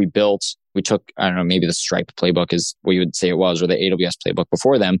 And sort of we took, I don't know, maybe the Stripe playbook is what you would say it was, or the AWS playbook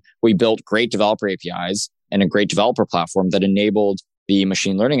before them. We built great developer APIs and a great developer platform that enabled the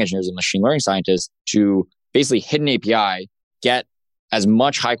machine learning engineers and machine learning scientists to basically hit an API, get as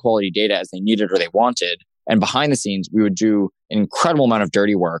much high quality data as they needed or they wanted. And behind the scenes, we would do an incredible amount of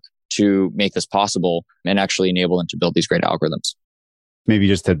dirty work to make this possible and actually enable them to build these great algorithms. Maybe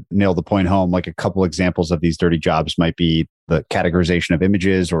just to nail the point home, like a couple examples of these dirty jobs might be the categorization of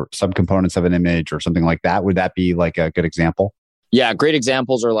images or subcomponents of an image or something like that. Would that be like a good example? Yeah, great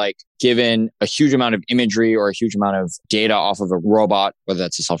examples are like given a huge amount of imagery or a huge amount of data off of a robot, whether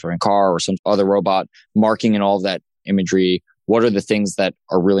that's a self-driving car or some other robot, marking in all of that imagery. What are the things that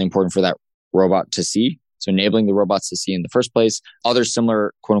are really important for that robot to see? So enabling the robots to see in the first place. Other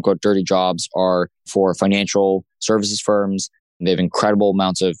similar quote unquote dirty jobs are for financial services firms. They have incredible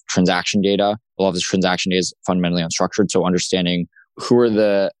amounts of transaction data. A lot of this transaction data is fundamentally unstructured. So understanding who are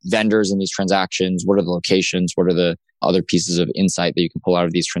the vendors in these transactions, what are the locations, what are the other pieces of insight that you can pull out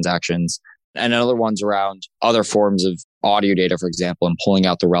of these transactions. And other ones around other forms of audio data, for example, and pulling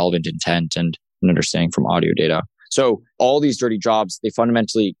out the relevant intent and understanding from audio data. So all these dirty jobs, they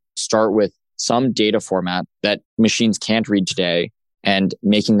fundamentally start with some data format that machines can't read today and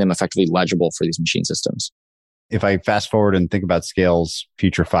making them effectively legible for these machine systems. If I fast forward and think about Scale's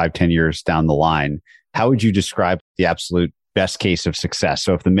future 5-10 years down the line, how would you describe the absolute best case of success?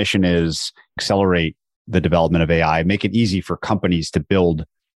 So if the mission is accelerate the development of AI, make it easy for companies to build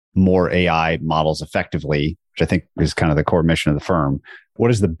more AI models effectively, which I think is kind of the core mission of the firm. What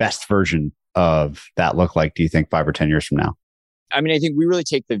does the best version of that look like, do you think, 5 or 10 years from now? I mean, I think we really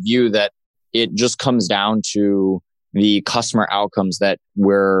take the view that it just comes down to the customer outcomes that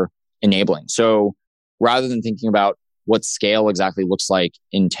we're enabling. So rather than thinking about what scale exactly looks like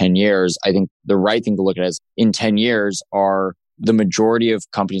in 10 years, I think the right thing to look at is in 10 years, are the majority of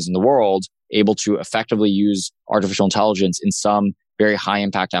companies in the world able to effectively use artificial intelligence in some very high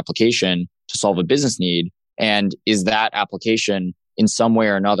impact application to solve a business need? And is that application in some way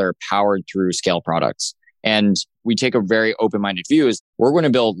or another powered through Scale products? And we take a very open-minded view is we're going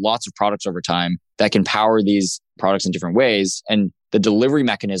to build lots of products over time that can power these products in different ways. And the delivery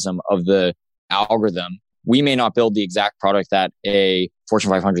mechanism of the algorithm, we may not build the exact product that a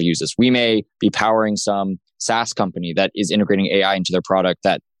Fortune 500 uses. We may be powering some SaaS company that is integrating AI into their product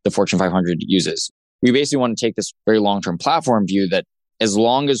that the Fortune 500 uses. We basically want to take this very long-term platform view that as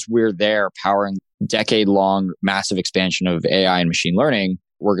long as we're there powering decade-long massive expansion of AI and machine learning,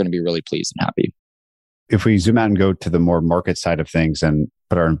 we're going to be really pleased and happy. If we zoom out and go to the more market side of things and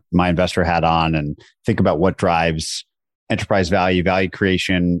put my investor hat on and think about what drives enterprise value, value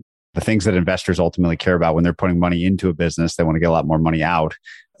creation, the things that investors ultimately care about when they're putting money into a business, they want to get a lot more money out.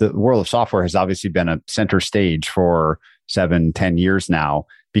 The world of software has obviously been a center stage for 7-10 years now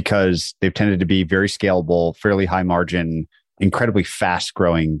because they've tended to be very scalable, fairly high margin, incredibly fast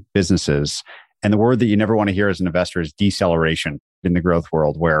growing businesses. And the word that you never want to hear as an investor is deceleration in the growth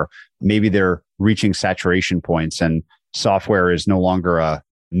world, where maybe they're reaching saturation points and software is no longer a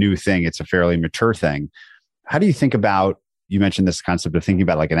new thing. It's a fairly mature thing. How do you think about, you mentioned this concept of thinking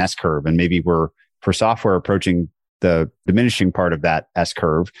about like an S curve, and maybe we're for software approaching the diminishing part of that S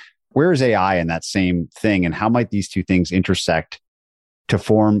curve. Where is AI in that same thing? And how might these two things intersect to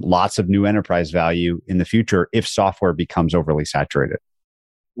form lots of new enterprise value in the future if software becomes overly saturated?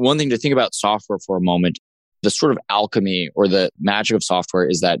 One thing to think about software for a moment, the sort of alchemy or the magic of software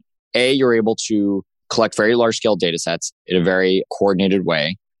is that A, you're able to collect very large scale data sets in a very coordinated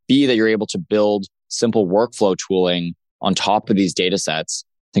way. B, that you're able to build simple workflow tooling on top of these data sets.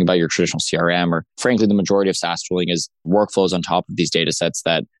 Think about your traditional CRM, or frankly, the majority of SaaS tooling is workflows on top of these data sets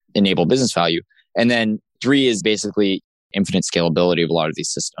that enable business value. And then 3 is basically infinite scalability of a lot of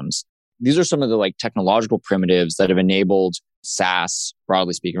these systems. These are some of the like technological primitives that have enabled SaaS,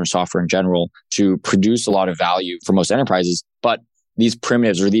 broadly speaking, or software in general, to produce a lot of value for most enterprises. But these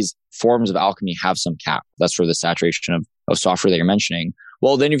primitives or these forms of alchemy have some cap. That's sort of the saturation of software that you're mentioning.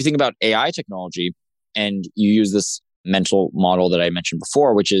 Well, then if you think about AI technology and you use this mental model that I mentioned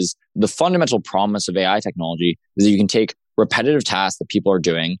before, which is the fundamental promise of AI technology is that you can take repetitive tasks that people are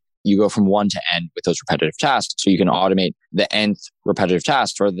doing, you go from one to n with those repetitive tasks. So you can automate the nth repetitive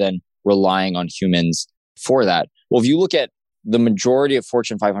task rather than relying on humans for that. Well, if you look at the majority of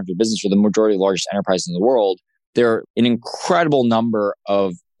Fortune 500 business or the majority of the largest enterprises in the world, there are an incredible number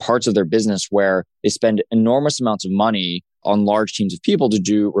of parts of their business where they spend enormous amounts of money on large teams of people to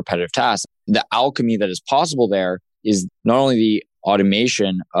do repetitive tasks. The alchemy that is possible there is not only the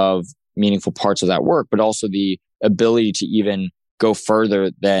automation of meaningful parts of that work, but also the ability to even go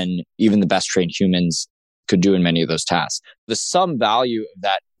further than even the best trained humans could do in many of those tasks. The sum value of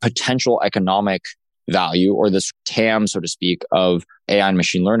that potential economic value, or this TAM, so to speak, of AI and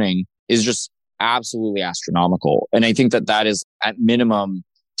machine learning is just absolutely astronomical. And I think that that is at minimum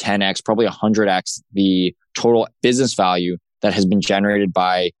 10x, probably 100x the total business value that has been generated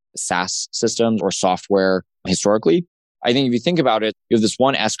by SaaS systems or software historically. I think if you think about it, you have this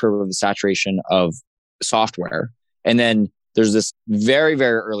one S curve of the saturation of software. And then there's this very,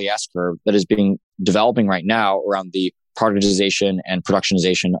 very early S curve that is being developing right now around the productization and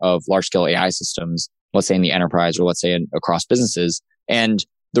productionization of large scale AI systems, let's say in the enterprise or let's say across businesses. And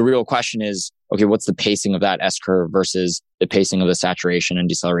the real question is, okay, what's the pacing of that S curve versus the pacing of the saturation and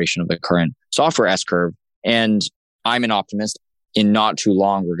deceleration of the current software S curve? And I'm an optimist. In not too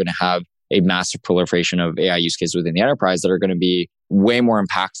long, we're going to have a massive proliferation of AI use cases within the enterprise that are going to be way more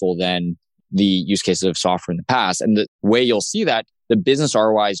impactful than the use cases of software in the past. And the way you'll see that, the business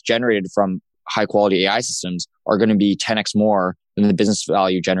ROIs generated from high quality AI systems are going to be 10x more than the business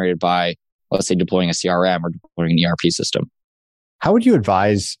value generated by, let's say, deploying a CRM or deploying an ERP system. How would you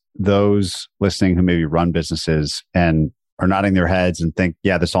advise those listening who maybe run businesses and are nodding their heads and think,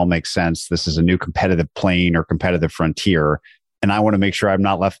 yeah, this all makes sense. This is a new competitive plane or competitive frontier, and I want to make sure I'm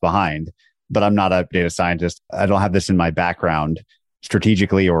not left behind. but I'm not a data scientist. I don't have this in my background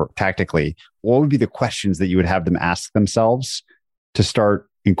strategically or tactically. What would be the questions that you would have them ask themselves to start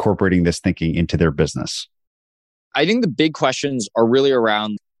incorporating this thinking into their business? I think the big questions are really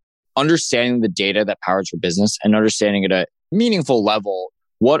around understanding the data that powers your business and understanding at a meaningful level,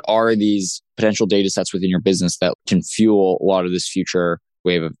 what are these potential data sets within your business that can fuel a lot of this future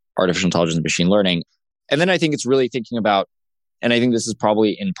wave of artificial intelligence and machine learning. And then I think it's really thinking about, and I think this is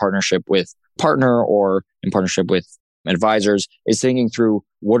probably in partnership with partner or in partnership with advisors, is thinking through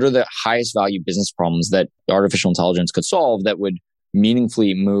what are the highest value business problems that artificial intelligence could solve that would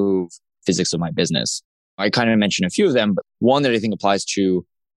meaningfully move physics of my business. I kind of mentioned a few of them, but one that I think applies to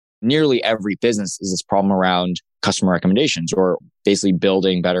nearly every business is this problem around customer recommendations, or basically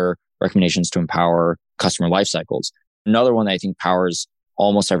building better recommendations to empower customer life cycles. Another one that I think powers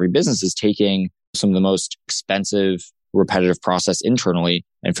almost every business is taking some of the most expensive, repetitive process internally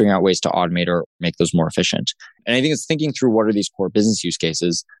and figuring out ways to automate or make those more efficient. And I think it's thinking through what are these core business use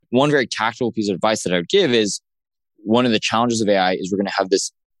cases. One very tactical piece of advice that I would give is one of the challenges of AI is we're going to have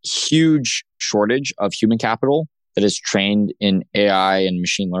this huge shortage of human capital that is trained in AI and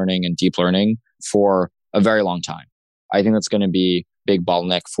machine learning and deep learning for a very long time. I think that's going to be a big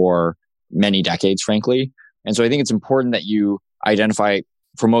bottleneck for many decades, frankly. And so I think it's important that you identify,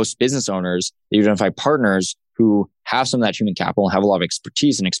 for most business owners, that you identify partners who have some of that human capital and have a lot of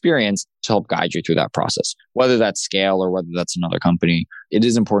expertise and experience to help guide you through that process. Whether that's scale or whether that's another company, it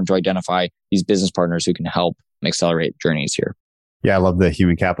is important to identify these business partners who can help accelerate journeys here. Yeah, I love the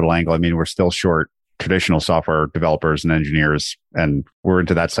human capital angle. I mean, we're still short traditional software developers and engineers, and we're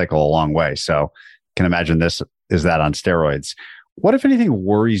into that cycle a long way. So can imagine this is that on steroids. What, if anything,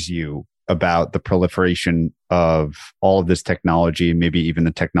 worries you about the proliferation of all of this technology, and maybe even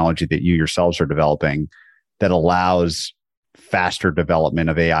the technology that you yourselves are developing that allows faster development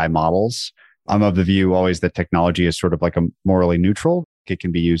of AI models? I'm of the view always that technology is sort of like a morally neutral. It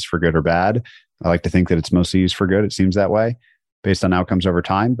can be used for good or bad. I like to think that it's mostly used for good. It seems that way based on outcomes over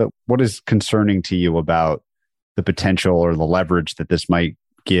time. But what is concerning to you about the potential or the leverage that this might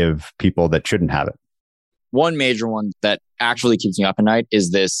give people that shouldn't have it? One major one that actually keeps me up at night is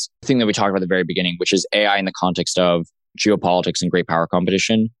this thing that we talked about at the very beginning, which is AI in the context of geopolitics and great power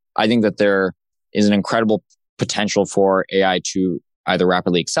competition. I think that there is an incredible potential for AI to either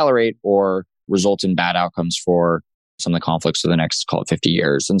rapidly accelerate or result in bad outcomes for some of the conflicts of the next, call it 50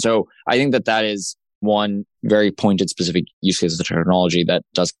 years. And so I think that that is one very pointed, specific use case of the technology that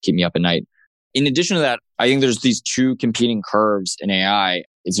does keep me up at night. In addition to that, I think there's these two competing curves in AI.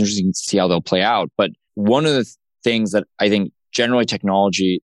 It's interesting to see how they'll play out. But one of the things that I think generally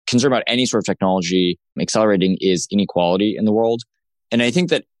technology, concern about any sort of technology accelerating, is inequality in the world. And I think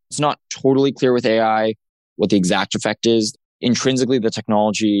that it's not totally clear with AI what the exact effect is. Intrinsically, the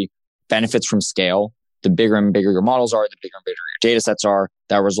technology benefits from scale. The bigger and bigger your models are, the bigger and bigger your data sets are,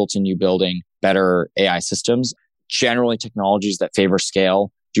 that results in you building better AI systems. Generally, technologies that favor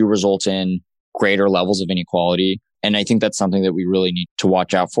scale do result in greater levels of inequality. And I think that's something that we really need to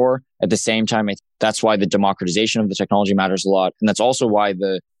watch out for. At the same time, that's why the democratization of the technology matters a lot. And that's also why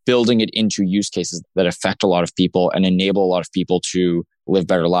the building it into use cases that affect a lot of people and enable a lot of people to live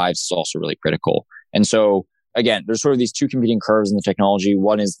better lives is also really critical. And so again, there's sort of these two competing curves in the technology.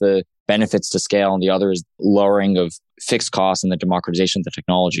 One is the benefits to scale, and the other is lowering of fixed costs and the democratization of the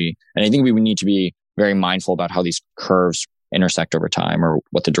technology. And I think we would need to be very mindful about how these curves intersect over time, or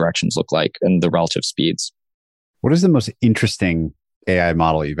what the directions look like and the relative speeds. What is the most interesting AI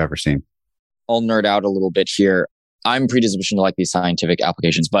model you've ever seen? I'll nerd out a little bit here. I'm predispositioned to like these scientific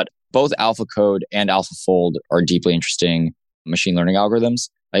applications, but both AlphaCode and AlphaFold are deeply interesting machine learning algorithms.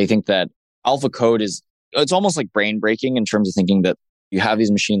 I think that AlphaCode it's almost like brain breaking in terms of thinking that you have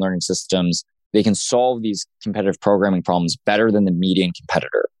these machine learning systems, they can solve these competitive programming problems better than the median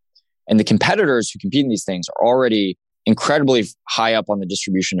competitor. And the competitors who compete in these things are already incredibly high up on the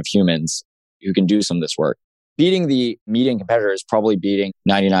distribution of humans who can do some of this work. Beating the median competitor is probably beating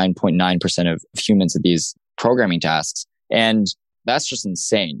 99.9% of humans at these programming tasks. And that's just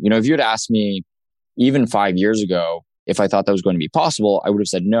insane. If you had asked me even 5 years ago, if I thought that was going to be possible, I would have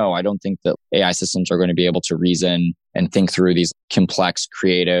said, no, I don't think that AI systems are going to be able to reason and think through these complex,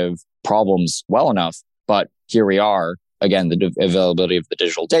 creative problems well enough. But here we are. Again, the availability of the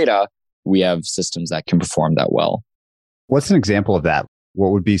digital data, we have systems that can perform that well. What's an example of that?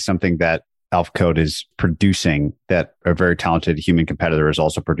 What would be something that AlphaCode is producing that a very talented human competitor is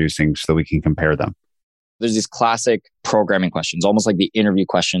also producing so that we can compare them? There's these classic programming questions, almost like the interview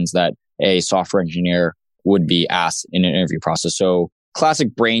questions that a software engineer would be asked in an interview process. So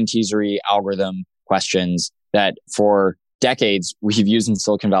classic brain teasery algorithm questions that for decades we've used in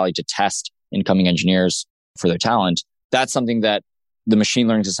Silicon Valley to test incoming engineers for their talent. That's something that the machine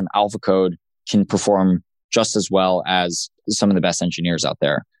learning system AlphaCode can perform just as well as some of the best engineers out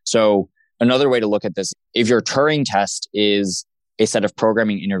there. So another way to look at this, if your Turing test is a set of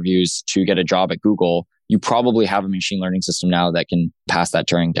programming interviews to get a job at Google, you probably have a machine learning system now that can pass that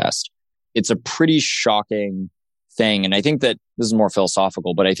Turing test. It's a pretty shocking thing. And I think that this is more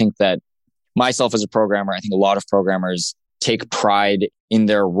philosophical, but I think that myself as a programmer, I think a lot of programmers take pride in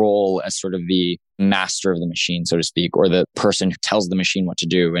their role as sort of the master of the machine, so to speak, or the person who tells the machine what to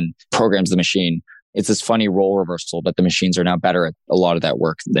do and programs the machine. It's this funny role reversal, but the machines are now better at a lot of that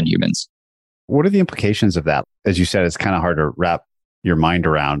work than humans. What are the implications of that? As you said, it's kind of hard to wrap your mind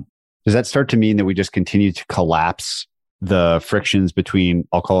around. Does that start to mean that we just continue to collapse the frictions between,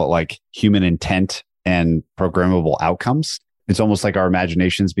 I'll call it like human intent and programmable outcomes? It's almost like our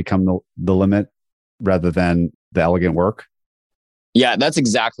imaginations become the limit rather than the elegant work. Yeah, that's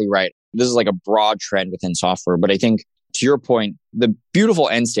exactly right. This is like a broad trend within software. But I think to your point, the beautiful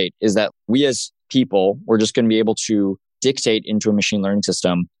end state is that we as people, we're just going to be able to dictate into a machine learning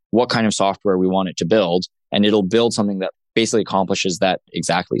system what kind of software we want it to build. And it'll build something that basically accomplishes that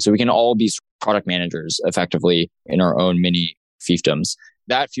exactly. So we can all be product managers effectively in our own mini fiefdoms.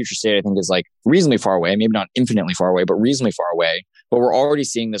 That future state, I think, is like reasonably far away, maybe not infinitely far away, but reasonably far away. But we're already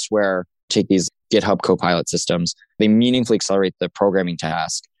seeing this where take these GitHub Copilot systems, they meaningfully accelerate the programming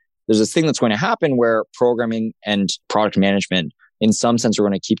task. There's this thing that's going to happen where programming and product management, in some sense, are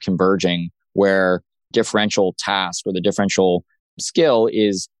going to keep converging, where differential task or the differential skill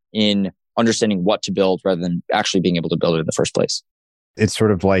is in understanding what to build rather than actually being able to build it in the first place. It's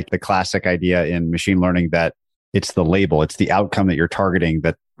sort of like the classic idea in machine learning that it's the label, it's the outcome that you're targeting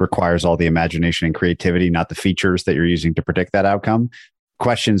that requires all the imagination and creativity, not the features that you're using to predict that outcome.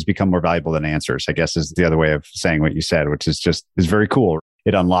 Questions become more valuable than answers, I guess, is the other way of saying what you said, which is very cool.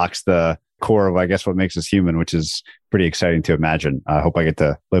 It unlocks the core of, I guess, what makes us human, which is pretty exciting to imagine. I hope I get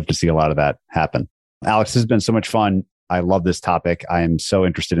to live to see a lot of that happen. Alex, this has been so much fun. I love this topic. I am so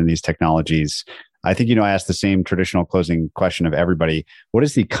interested in these technologies. I think, I asked the same traditional closing question of everybody. What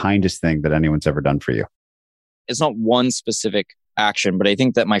is the kindest thing that anyone's ever done for you? It's not one specific action, but I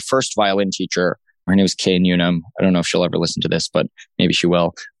think that my first violin teacher, her name was Kay Newnham. I don't know if she'll ever listen to this, but maybe she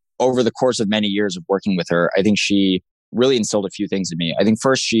will. Over the course of many years of working with her, I think she really instilled a few things in me. I think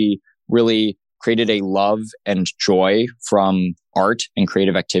first, she really created a love and joy from art and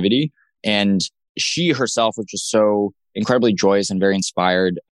creative activity. And she herself was just so incredibly joyous and very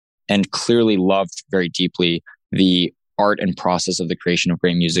inspired and clearly loved very deeply the art and process of the creation of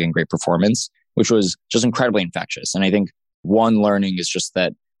great music and great performance, which was just incredibly infectious. And I think one learning is just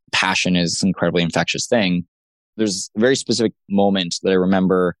that passion is an incredibly infectious thing. There's a very specific moment that I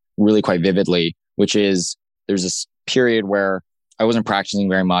remember really quite vividly, which is there's this period where I wasn't practicing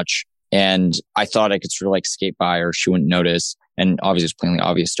very much and I thought I could sort of like skate by or she wouldn't notice. And obviously it's plainly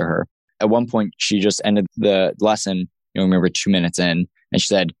obvious to her. At one point, she just ended the lesson, remember 2 minutes in, and she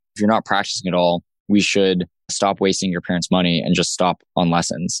said, if you're not practicing at all, we should stop wasting your parents' money and just stop on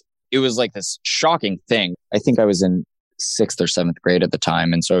lessons. It was like this shocking thing. I think I was in 6th or 7th grade at the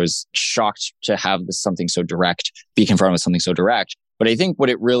time. And so I was shocked to have this something so direct, be confronted with something so direct. But I think what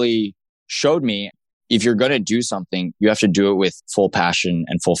it really showed me, if you're going to do something, you have to do it with full passion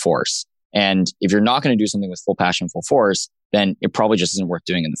and full force. And if you're not going to do something with full passion and full force, then it probably just isn't worth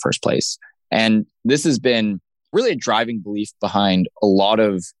doing in the first place. And this has been really a driving belief behind a lot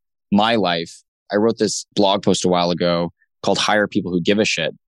of my life. I wrote this blog post a while ago called Hire People Who Give a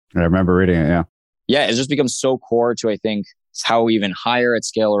Shit. I remember reading it, yeah. Yeah, it's just become so core to, I think, how we even hire at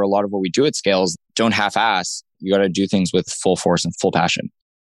scale, or a lot of what we do at scale is don't half-ass. You got to do things with full force and full passion.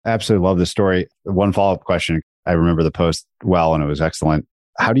 I absolutely love this story. One follow-up question. I remember the post well, and it was excellent.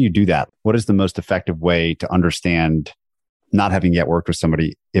 How do you do that? What is the most effective way to understand, not having yet worked with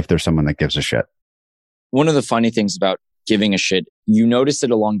somebody, if there's someone that gives a shit? One of the funny things about giving a shit, you notice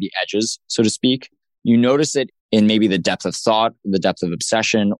it along the edges, so to speak. You notice it in maybe the depth of thought, the depth of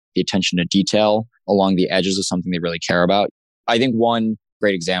obsession, the attention to detail along the edges of something they really care about. I think one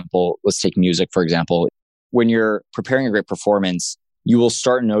great example, let's take music, for example. When you're preparing a great performance, you will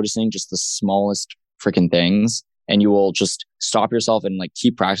start noticing just the smallest freaking things, and you will just stop yourself and like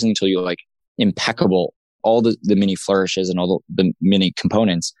keep practicing until you're like impeccable, all the mini flourishes and all the mini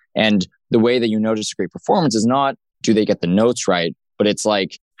components. And the way that you notice a great performance is not, do they get the notes right? But it's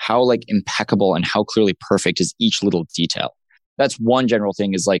like, how like impeccable and how clearly perfect is each little detail. That's one general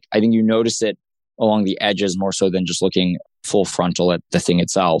thing, is like, I think you notice it along the edges more so than just looking full frontal at the thing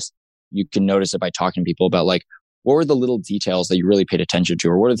itself. You can notice it by talking to people about like, what were the little details that you really paid attention to?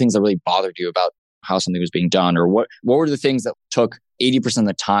 Or what are the things that really bothered you about how something was being done? Or what were the things that took 80% of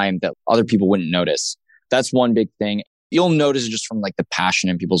the time that other people wouldn't notice. That's one big thing. You'll notice just from like the passion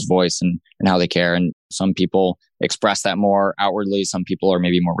in people's voice and how they care. And some people express that more outwardly. Some people are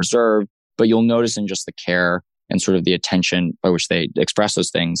maybe more reserved, but you'll notice in just the care and sort of the attention by which they express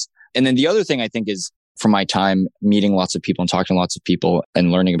those things. And then the other thing I think is from my time meeting lots of people and talking to lots of people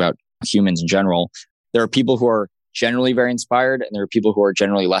and learning about humans in general, there are people who are generally very inspired and there are people who are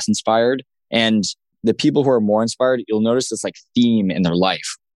generally less inspired. And the people who are more inspired, you'll notice this like theme in their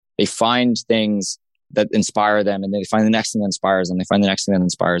life. They find things that inspire them and they find the next thing that inspires them. They find the next thing that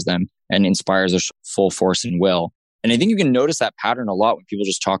inspires them and inspires their full force and will. And I think you can notice that pattern a lot when people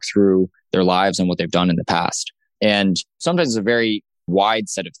just talk through their lives and what they've done in the past. And sometimes it's a very wide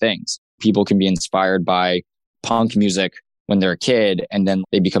set of things. People can be inspired by punk music when they're a kid, and then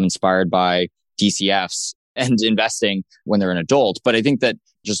they become inspired by DCFs and investing when they're an adult. But I think that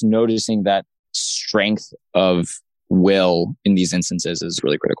just noticing that strength of will in these instances is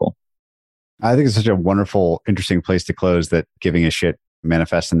really critical. I think it's such a wonderful, interesting place to close, that giving a shit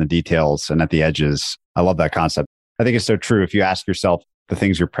manifests in the details and at the edges. I love that concept. I think it's so true. If you ask yourself the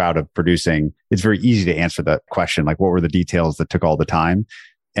things you're proud of producing, it's very easy to answer that question. Like, what were the details that took all the time?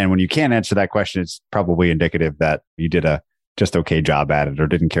 And when you can't answer that question, it's probably indicative that you did a just okay job at it or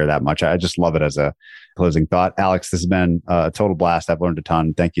didn't care that much. I just love it as a closing thought. Alex, this has been a total blast. I've learned a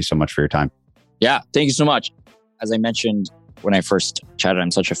ton. Thank you so much for your time. Yeah, thank you so much. As I mentioned when I first chatted,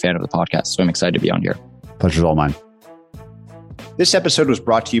 I'm such a fan of the podcast, so I'm excited to be on here. Pleasure's all mine. This episode was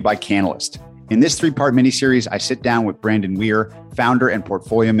brought to you by Canalist. In this 3-part miniseries, I sit down with Brandon Weir, founder and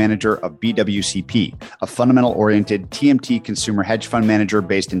portfolio manager of BWCP, a fundamental-oriented TMT consumer hedge fund manager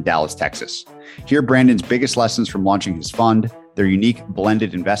based in Dallas, Texas. Hear Brandon's biggest lessons from launching his fund, their unique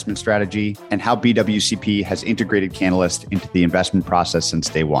blended investment strategy, and how BWCP has integrated Canalist into the investment process since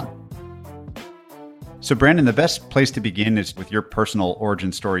day one. So Brandon, the best place to begin is with your personal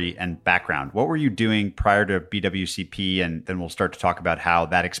origin story and background. What were you doing prior to BWCP? And then we'll start to talk about how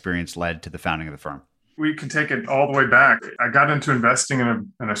that experience led to the founding of the firm. We can take it all the way back. I got into investing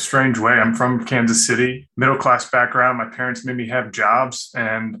in a strange way. I'm from Kansas City, middle-class background. My parents made me have jobs,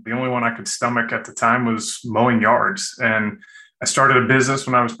 and the only one I could stomach at the time was mowing yards. And I started a business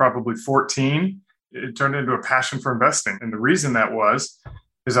when I was probably 14. It turned into a passion for investing. And the reason that was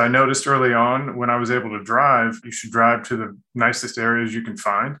is I noticed early on when I was able to drive, you should drive to the nicest areas you can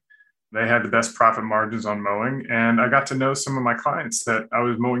find. They had the best profit margins on mowing. And I got to know some of my clients that I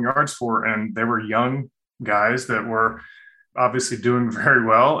was mowing yards for, and they were young guys that were obviously doing very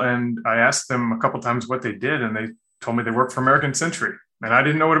well. And I asked them a couple of times what they did, and they told me they worked for American Century. And I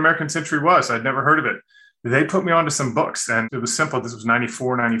didn't know what American Century was. I'd never heard of it. They put me onto some books, and it was simple. This was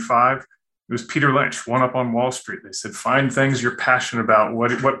 94, 95. It was Peter Lynch, One Up on Wall Street. They said, find things you're passionate about,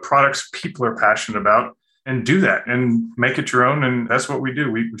 what products people are passionate about, and do that and make it your own. And that's what we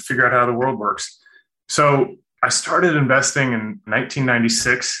do. We figure out how the world works. So I started investing in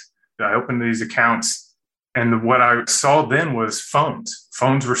 1996. I opened these accounts, and what I saw then was phones.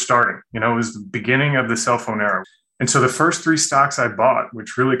 Phones were starting. It was the beginning of the cell phone era. And so the first 3 stocks I bought,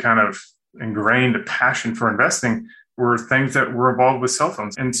 which really kind of ingrained a passion for investing, were things that were involved with cell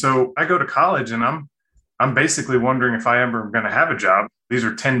phones. And so I go to college, and I'm basically wondering if I ever am going to have a job. These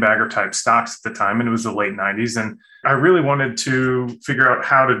are 10-bagger type stocks at the time, and it was the late 90s. And I really wanted to figure out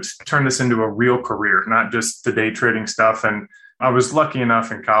how to turn this into a real career, not just the day trading stuff. And I was lucky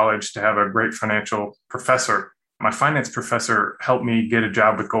enough in college to have a great financial professor. My finance professor helped me get a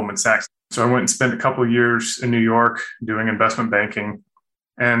job with Goldman Sachs. So I went and spent a couple of years in New York doing investment banking.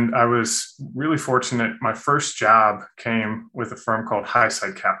 And I was really fortunate. My first job came with a firm called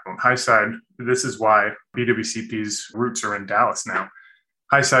Highside Capital. And Highside, this is why BWCP's roots are in Dallas now.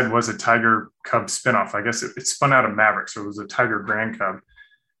 Highside was a Tiger Cub spinoff. I guess it spun out of Maverick, so it was a Tiger Grand Cub.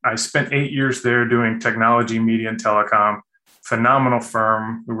 I spent 8 years there doing technology, media, and telecom. Phenomenal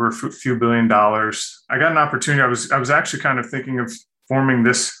firm. We were a few $1 billion. I got an opportunity. I was actually kind of thinking of forming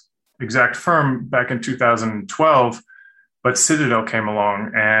this exact firm back in 2012. But Citadel came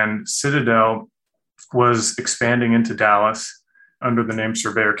along, and Citadel was expanding into Dallas under the name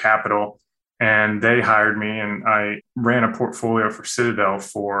Surveyor Capital. And they hired me, and I ran a portfolio for Citadel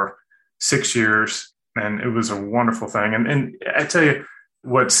for 6 years. And it was a wonderful thing. And I tell you,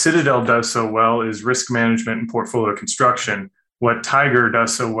 what Citadel does so well is risk management and portfolio construction. What Tiger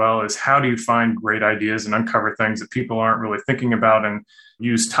does so well is how do you find great ideas and uncover things that people aren't really thinking about and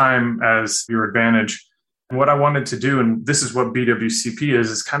use time as your advantage. What I wanted to do, and this is what BWCP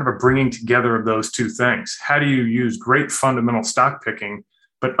is kind of a bringing together of those two things. How do you use great fundamental stock picking,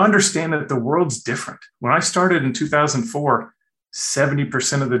 but understand that the world's different? When I started in 2004,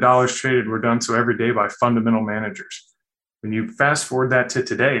 70% of the dollars traded were done so every day by fundamental managers. When you fast forward that to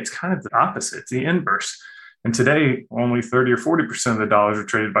today, it's kind of the opposite. It's the inverse. And today, only 30 or 40% of the dollars are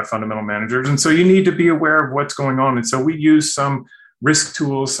traded by fundamental managers. And so you need to be aware of what's going on. And so we use some risk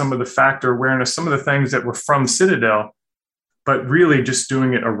tools, some of the factor awareness, some of the things that were from Citadel, but really just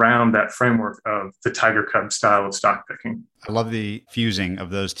doing it around that framework of the Tiger Cub style of stock picking. I love the fusing of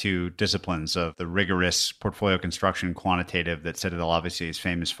those two disciplines of the rigorous portfolio construction quantitative that Citadel obviously is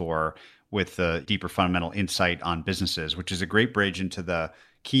famous for, with the deeper fundamental insight on businesses, which is a great bridge into the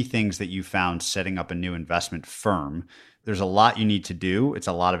key things that you found setting up a new investment firm. There's a lot you need to do. It's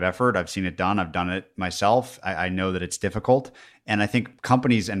a lot of effort. I've seen it done. I've done it myself. I know that it's difficult. And I think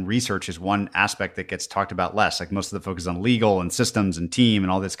companies and research is one aspect that gets talked about less. Like most of the focus on legal and systems and team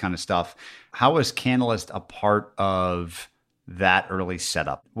and all this kind of stuff. How was Canalist a part of that early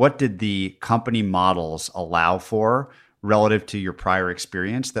setup? What did the company models allow for relative to your prior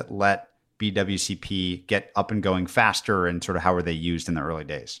experience that let BWCP get up and going faster, and sort of how were they used in the early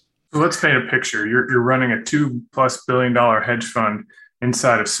days? So let's paint a picture. You're running a $2+ billion hedge fund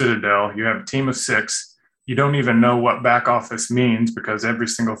inside of Citadel. You have a team of 6. You don't even know what back office means because every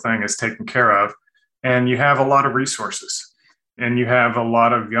single thing is taken care of. And you have a lot of resources. And you have a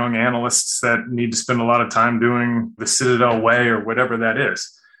lot of young analysts that need to spend a lot of time doing the Citadel way or whatever that is.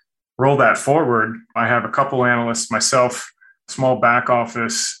 Roll that forward. I have a couple analysts, myself, small back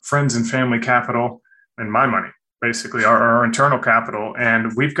office, friends and family capital, and my money, basically our internal capital.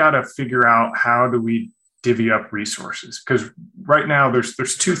 And we've got to figure out how do we divvy up resources? Because right now there's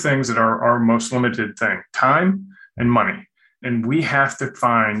 2 things that are our most limited thing: time and money. And we have to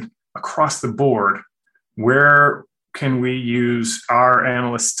find across the board, where can we use our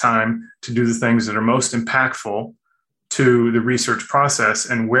analysts' time to do the things that are most impactful to the research process,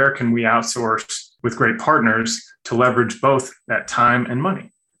 and where can we outsource with great partners to leverage both that time and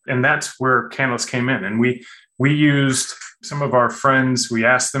money. And that's where Canalist came in. And we used some of our friends. We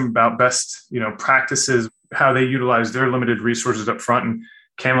asked them about best, practices, how they utilize their limited resources up front. And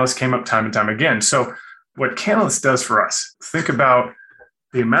Canalist came up time and time again. So what Canalist does for us, think about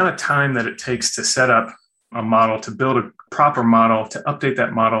the amount of time that it takes to set up a model, to build a proper model, to update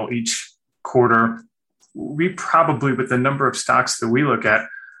that model each quarter. We probably, with the number of stocks that we look at,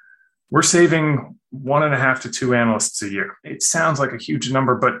 we're saving 1.5 to 2 analysts a year. It sounds like a huge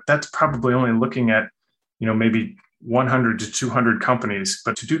number, but that's probably only looking at, maybe 100 to 200 companies.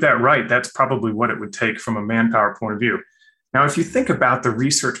 But to do that right, that's probably what it would take from a manpower point of view. Now, if you think about the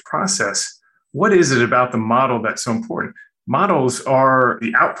research process, what is it about the model that's so important? Models are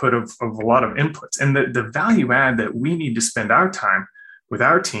the output of a lot of inputs. And the value add that we need to spend our time with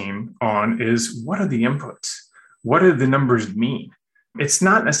our team on is, what are the inputs? What do the numbers mean? It's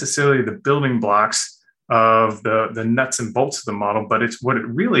not necessarily the building blocks of the nuts and bolts of the model, but it's what it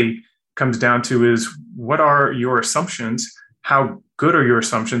really comes down to is, what are your assumptions? How good are your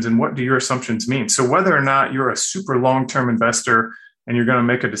assumptions? And what do your assumptions mean? So whether or not you're a super long-term investor and you're going to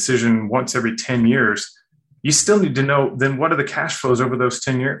make a decision once every 10 years, you still need to know, then what are the cash flows over those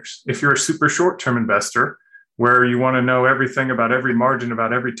 10 years? If you're a super short-term investor where you want to know everything about every margin,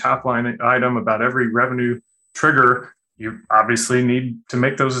 about every top line item, about every revenue trigger, you obviously need to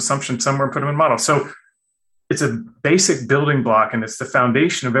make those assumptions somewhere and put them in models. So it's a basic building block and it's the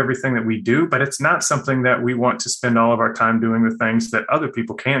foundation of everything that we do, but it's not something that we want to spend all of our time doing the things that other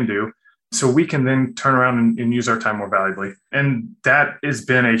people can do. So we can then turn around and use our time more valuably. And that has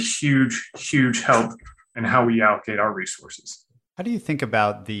been a huge, huge help in how we allocate our resources. How do you think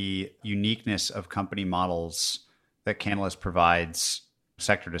about the uniqueness of company models that Canalist provides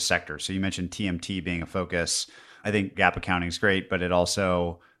sector to sector? So you mentioned TMT being a focus. I think gap accounting is great, but it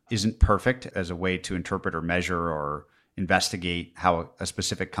also isn't perfect as a way to interpret or measure or investigate how a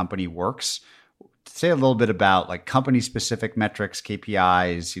specific company works. Say a little bit about like company specific metrics,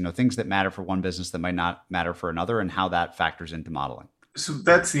 KPIs, things that matter for one business that might not matter for another, and how that factors into modeling. So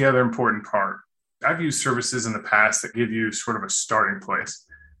that's the other important part. I've used services in the past that give you sort of a starting place.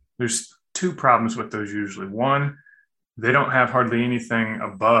 There's 2 problems with those usually. One, they don't have hardly anything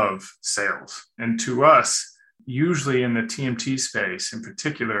above sales. And to us, usually in the TMT space in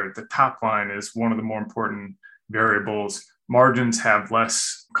particular, the top line is one of the more important variables. Margins have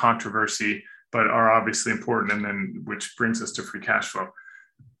less controversy, but are obviously important, and then which brings us to free cash flow.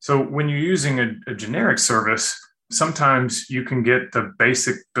 So when you're using a generic service, sometimes you can get the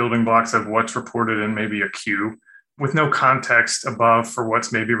basic building blocks of what's reported in maybe a queue with no context above for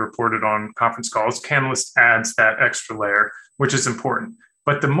what's maybe reported on conference calls. Canalist adds that extra layer, which is important.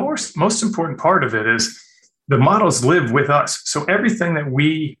 But the most important part of it is the models live with us. So everything that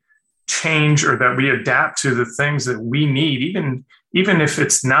we change or that we adapt to the things that we need, even if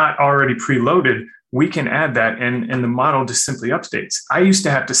it's not already preloaded, we can add that and the model just simply updates. I used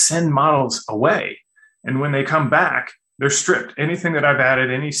to have to send models away. And when they come back, they're stripped. Anything that I've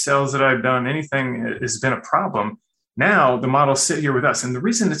added, any cells that I've done, anything has been a problem. Now the models sit here with us. And the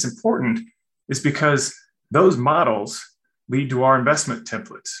reason it's important is because those models lead to our investment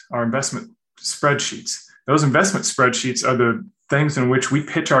templates, our investment spreadsheets. Those investment spreadsheets are the things in which we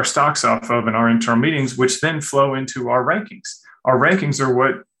pitch our stocks off of in our internal meetings, which then flow into our rankings. Our rankings are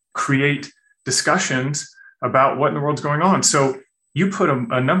what create discussions about what in the world's going on. So you put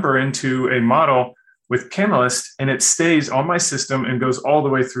a number into a model with Canalist and it stays on my system and goes all the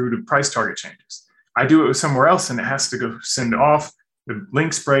way through to price target changes. I do it with somewhere else and it has to go send off. The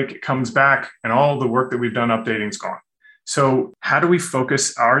links break, it comes back, and all the work that we've done updating is gone. So how do we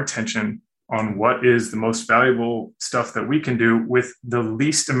focus our attention on what is the most valuable stuff that we can do with the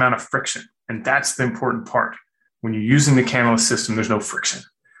least amount of friction? And that's the important part. When you're using the Canalist system, there's no friction.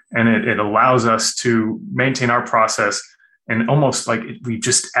 And it allows us to maintain our process and almost like we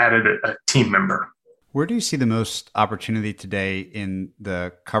just added a team member. Where do you see the most opportunity today in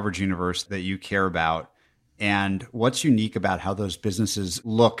the coverage universe that you care about? And what's unique about how those businesses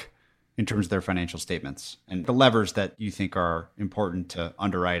look in terms of their financial statements and the levers that you think are important to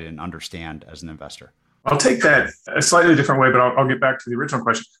underwrite and understand as an investor? I'll take that a slightly different way, but I'll get back to the original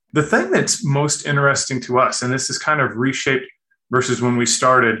question. The thing that's most interesting to us, and this is kind of reshaped versus when we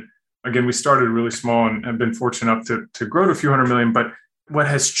started, again, we started really small and have been fortunate enough to grow to a few hundred million. But what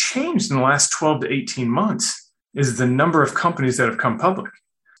has changed in the last 12 to 18 months is the number of companies that have come public,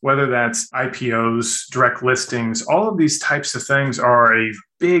 whether that's IPOs, direct listings, all of these types of things are a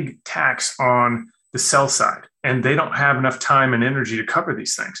big tax on the sell side, and they don't have enough time and energy to cover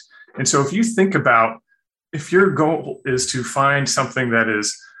these things. And so if you think about, if your goal is to find something that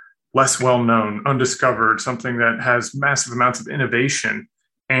is less well-known, undiscovered, something that has massive amounts of innovation,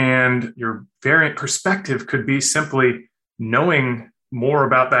 and your variant perspective could be simply knowing more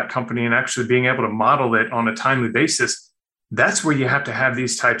about that company and actually being able to model it on a timely basis, that's where you have to have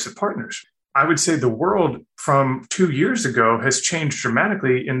these types of partners. I would say the world from 2 years ago has changed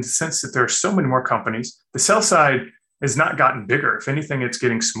dramatically in the sense that there are so many more companies. The sell side has not gotten bigger. If anything, it's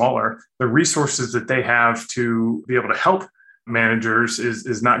getting smaller. The resources that they have to be able to help managers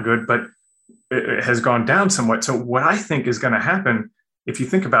is not good, but it has gone down somewhat. So what I think is going to happen, if you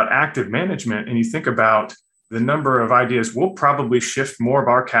think about active management and you think about the number of ideas, we'll probably shift more of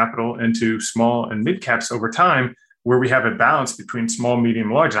our capital into small and mid caps over time, where we have a balance between small, medium,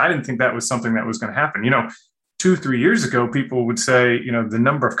 and large. I didn't think that was something that was going to happen. 2-3 years ago, people would say, the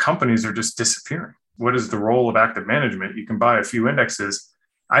number of companies are just disappearing. What is the role of active management? You can buy a few indexes.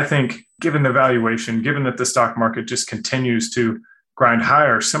 I think given the valuation, given that the stock market just continues to grind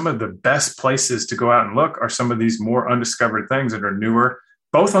higher, some of the best places to go out and look are some of these more undiscovered things that are newer,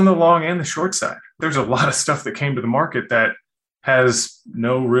 both on the long and the short side. There's a lot of stuff that came to the market that has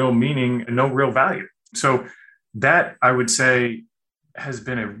no real meaning and no real value. So that, I would say, has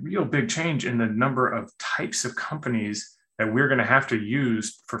been a real big change in the number of types of companies that we're going to have to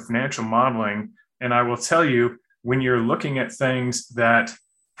use for financial modeling. And I will tell you, when you're looking at things that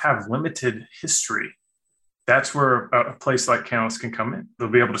have limited history, that's where a place like Canalys can come in. They'll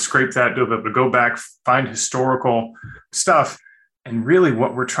be able to scrape that, they'll be able to go back, find historical stuff. And really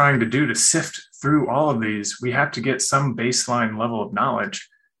what we're trying to do to sift through all of these, we have to get some baseline level of knowledge.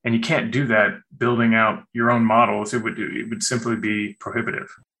 And you can't do that building out your own models. It would simply be prohibitive.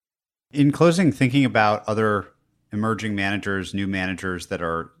 In closing, thinking about other emerging managers, new managers that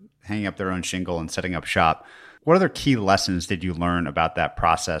are hanging up their own shingle and setting up shop, what other key lessons did you learn about that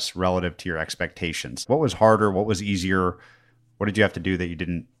process relative to your expectations? What was harder? What was easier? What did you have to do that you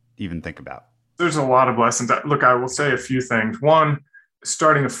didn't even think about? There's a lot of lessons. Look, I will say a few things. One,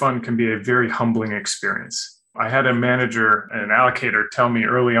 starting a fund can be a very humbling experience. I had a manager, an allocator, tell me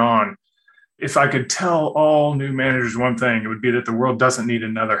early on, if I could tell all new managers one thing, it would be that the world doesn't need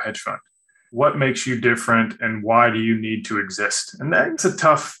another hedge fund. What makes you different and why do you need to exist? And that's a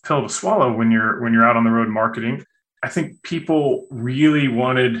tough pill to swallow when you're out on the road marketing. I think people really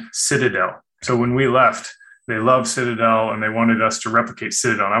wanted Citadel. So when we left, they loved Citadel and they wanted us to replicate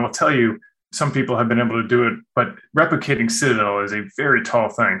Citadel. And I will tell you, some people have been able to do it, but replicating Citadel is a very tall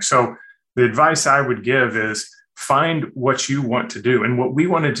thing. So the advice I would give is find what you want to do. And what we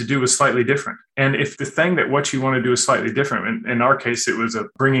wanted to do was slightly different. And if the thing that what you want to do is slightly different, in our case, it was a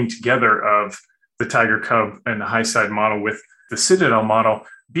bringing together of the Tiger Cub and the high side model with the Citadel model,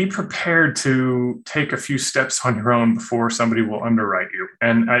 be prepared to take a few steps on your own before somebody will underwrite you.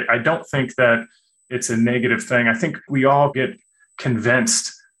 And I don't think that it's a negative thing. I think we all get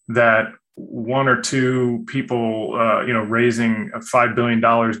convinced that one or two people, raising $5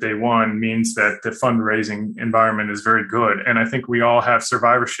 billion day one means that the fundraising environment is very good. And I think we all have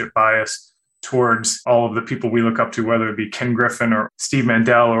survivorship bias towards all of the people we look up to, whether it be Ken Griffin or Steve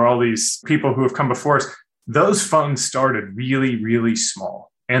Mandel or all these people who have come before us. Those funds started really, really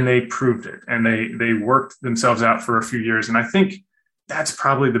small, and they proved it, and they worked themselves out for a few years. And I think that's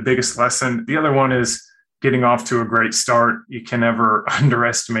probably the biggest lesson. The other one is getting off to a great start. You can never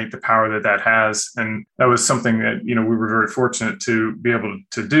underestimate the power that has. And that was something that, we were very fortunate to be able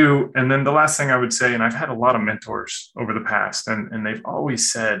to do. And then the last thing I would say, and I've had a lot of mentors over the past, and they've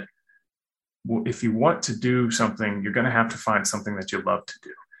always said, well, if you want to do something, you're going to have to find something that you love to do.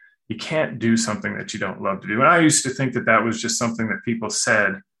 You can't do something that you don't love to do. And I used to think that was just something that people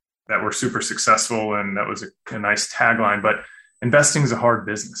said that were super successful, and that was a nice tagline. But investing is a hard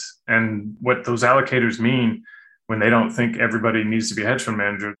business. And what those allocators mean when they don't think everybody needs to be a hedge fund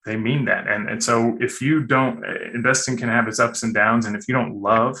manager, they mean that. And so if you don't, investing can have its ups and downs. And if you don't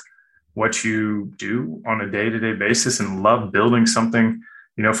love what you do on a day-to-day basis and love building something,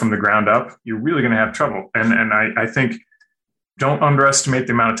 from the ground up, you're really going to have trouble. And I think don't underestimate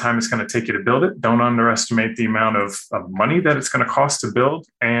the amount of time it's going to take you to build it. Don't underestimate the amount of money that it's going to cost to build,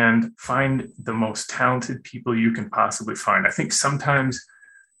 and find the most talented people you can possibly find. I think sometimes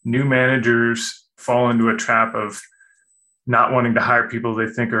new managers fall into a trap of not wanting to hire people they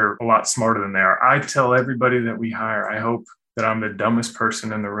think are a lot smarter than they are. I tell everybody that we hire, I hope that I'm the dumbest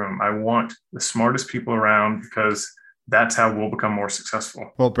person in the room. I want the smartest people around, because that's how we'll become more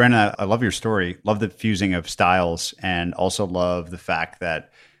successful. Well, Brandon, I love your story. Love the fusing of styles, and also love the fact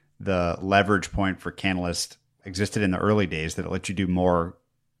that the leverage point for Canalys existed in the early days, that it let you do more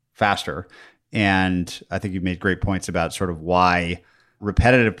faster. And I think you made great points about sort of why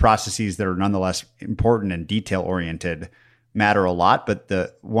repetitive processes that are nonetheless important and detail oriented matter a lot, but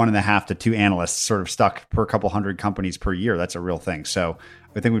the 1.5 to 2 analysts sort of stuck per couple hundred companies per year, that's a real thing. So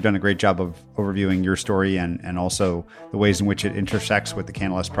I think we've done a great job of overviewing your story and also the ways in which it intersects with the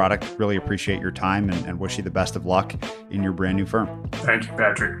Canalys product. Really appreciate your time and wish you the best of luck in your brand new firm. Thank you,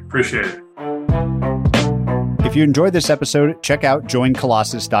 Patrick. Appreciate it. If you enjoyed this episode, check out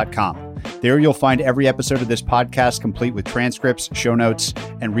joincolossus.com. There you'll find every episode of this podcast complete with transcripts, show notes,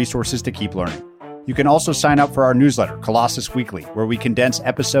 and resources to keep learning. You can also sign up for our newsletter, Colossus Weekly, where we condense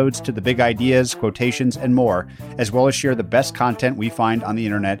episodes to the big ideas, quotations, and more, as well as share the best content we find on the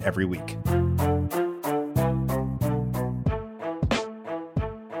internet every week.